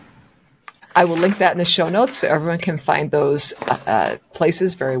 I will link that in the show notes so everyone can find those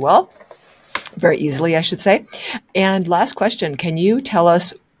places very easily, I should say. And last question, can you tell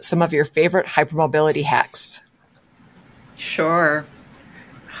us some of your favorite hypermobility hacks? Sure.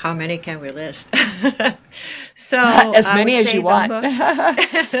 How many can we list? So as many as you want.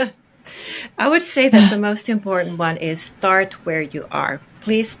 I would say that the most important one is start where you are.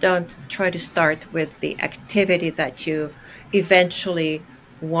 Please don't try to start with the activity that you eventually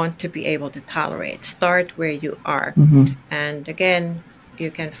want to be able to tolerate. Start where you are. Mm-hmm. And again, you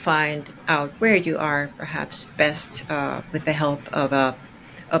can find out where you are perhaps best with the help of a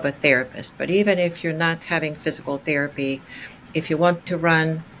therapist. But even if you're not having physical therapy, if you want to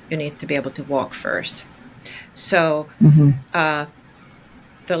run, you need to be able to walk first. So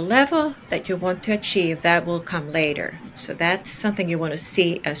the level that you want to achieve, that will come later. So that's something you want to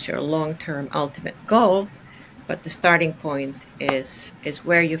see as your long-term ultimate goal. But the starting point is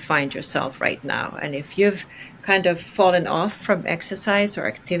where you find yourself right now. And if you've kind of fallen off from exercise or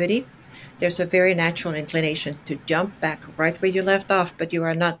activity, there's a very natural inclination to jump back right where you left off, but you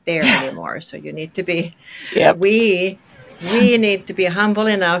are not there anymore. So you need to be, we need to be humble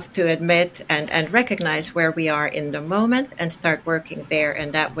enough to admit and recognize where we are in the moment and start working there.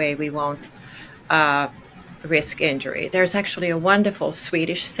 And that way we won't risk injury. There's actually a wonderful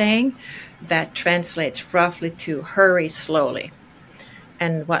Swedish saying that translates roughly to hurry slowly.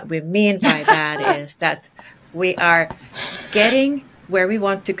 And what we mean by that is that we are getting where we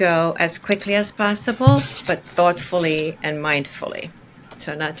want to go as quickly as possible, but thoughtfully and mindfully.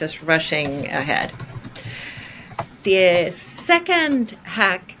 So not just rushing ahead. The second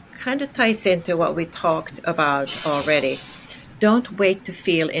hack kind of ties into what we talked about already. Don't wait to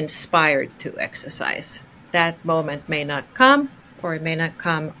feel inspired to exercise. That moment may not come, or it may not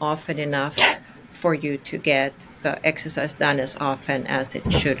come often enough for you to get the exercise done as often as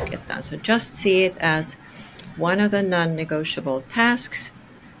it should get done. So just see it as one of the non-negotiable tasks.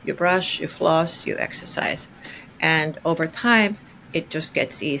 You brush, you floss, you exercise. And over time, it just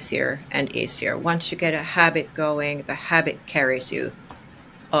gets easier and easier. Once you get a habit going, the habit carries you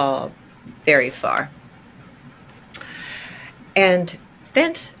very far. And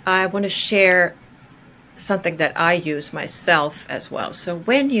then I want to share something that I use myself as well. So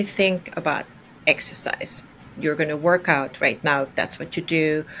when you think about exercise, you're going to work out right now if that's what you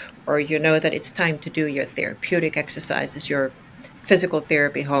do, or you know that it's time to do your therapeutic exercises, your physical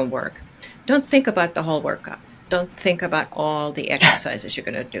therapy homework. Don't think about the whole workout. Don't think about all the exercises you're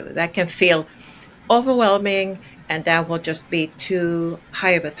going to do. That can feel overwhelming, and that will just be too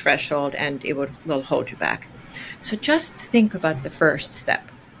high of a threshold, and it will hold you back. So just think about the first step.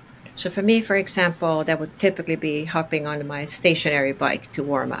 So for me, for example, that would typically be hopping on my stationary bike to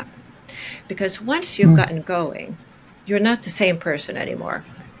warm up. Because once you've gotten going, you're not the same person anymore.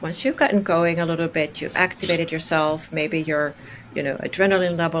 Once you've gotten going a little bit, you've activated yourself, maybe your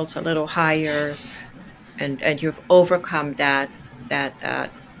adrenaline levels a little higher, and you've overcome that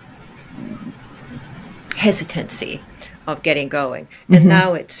hesitancy of getting going. And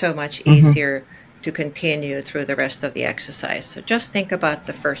now it's so much easier to continue through the rest of the exercise. So just think about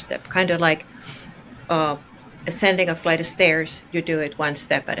the first step, kind of like ascending a flight of stairs. You do it one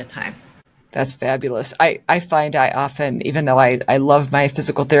step at a time. That's fabulous. I find I often, even though I love my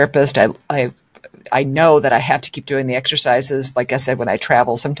physical therapist, I know that I have to keep doing the exercises. Like I said, when I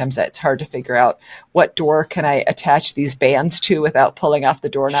travel, sometimes it's hard to figure out what door can I attach these bands to without pulling off the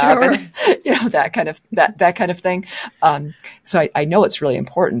doorknob, Sure. and that kind of thing. So I know it's really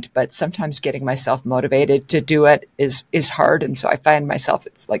important, but sometimes getting myself motivated to do it is hard. And so I find myself,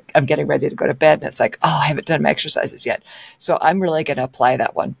 it's like I'm getting ready to go to bed, and it's like, oh, I haven't done my exercises yet. So I'm really going to apply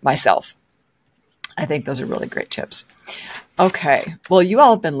that one myself. I think those are really great tips. Okay. Well, you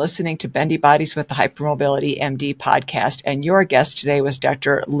all have been listening to Bendy Bodies with the Hypermobility MD podcast, and your guest today was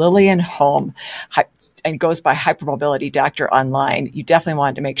Dr. Lilian Holm, and goes by Hypermobility Doctor online. You definitely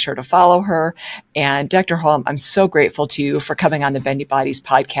want to make sure to follow her. And Dr. Holm, I'm so grateful to you for coming on the Bendy Bodies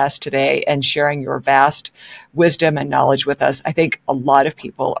podcast today and sharing your vast wisdom and knowledge with us. I think a lot of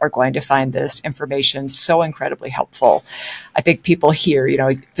people are going to find this information so incredibly helpful. I think people hear,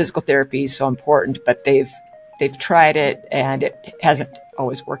 physical therapy is so important, but they've tried it and it hasn't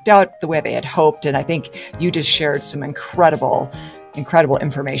always worked out the way they had hoped. And I think you just shared some incredible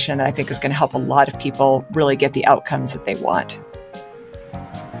information that I think is going to help a lot of people really get the outcomes that they want.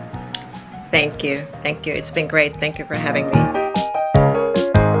 Thank you. It's been great. Thank you for having me.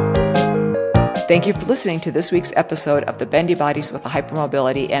 Thank you for listening to this week's episode of the Bendy Bodies with a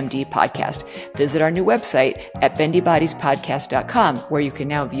Hypermobility MD podcast. Visit our new website at bendybodiespodcast.com, where you can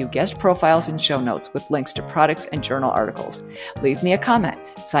now view guest profiles and show notes with links to products and journal articles. Leave me a comment,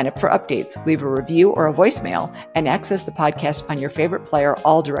 sign up for updates, leave a review or a voicemail, and access the podcast on your favorite player,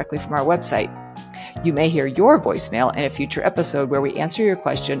 all directly from our website. You may hear your voicemail in a future episode where we answer your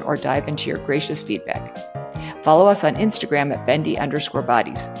question or dive into your gracious feedback. Follow us on Instagram at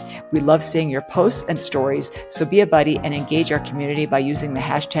bendy_bodies. We love seeing your posts and stories, so be a buddy and engage our community by using the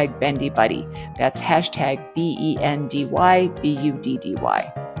hashtag BendyBuddy. That's hashtag BendyBuddy.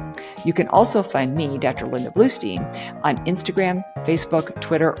 You can also find me, Dr. Linda Bluestein, on Instagram, Facebook,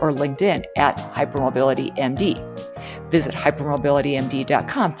 Twitter, or LinkedIn at HypermobilityMD. Visit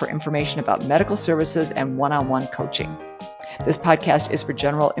hypermobilitymd.com for information about medical services and one-on-one coaching. This podcast is for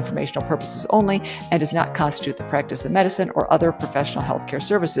general informational purposes only and does not constitute the practice of medicine or other professional healthcare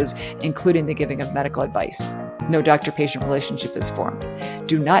services, including the giving of medical advice. No doctor-patient relationship is formed.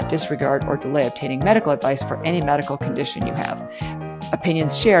 Do not disregard or delay obtaining medical advice for any medical condition you have.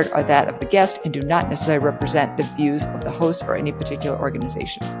 Opinions shared are that of the guest and do not necessarily represent the views of the host or any particular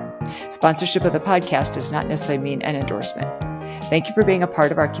organization. Sponsorship of the podcast does not necessarily mean an endorsement. Thank you for being a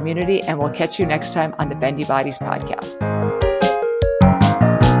part of our community, and we'll catch you next time on the Bendy Bodies podcast.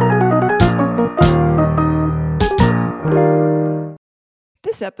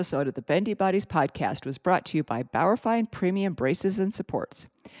 This episode of the Bendy Bodies podcast was brought to you by Bauerfeind Premium Braces and Supports,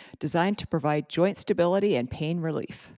 designed to provide joint stability and pain relief.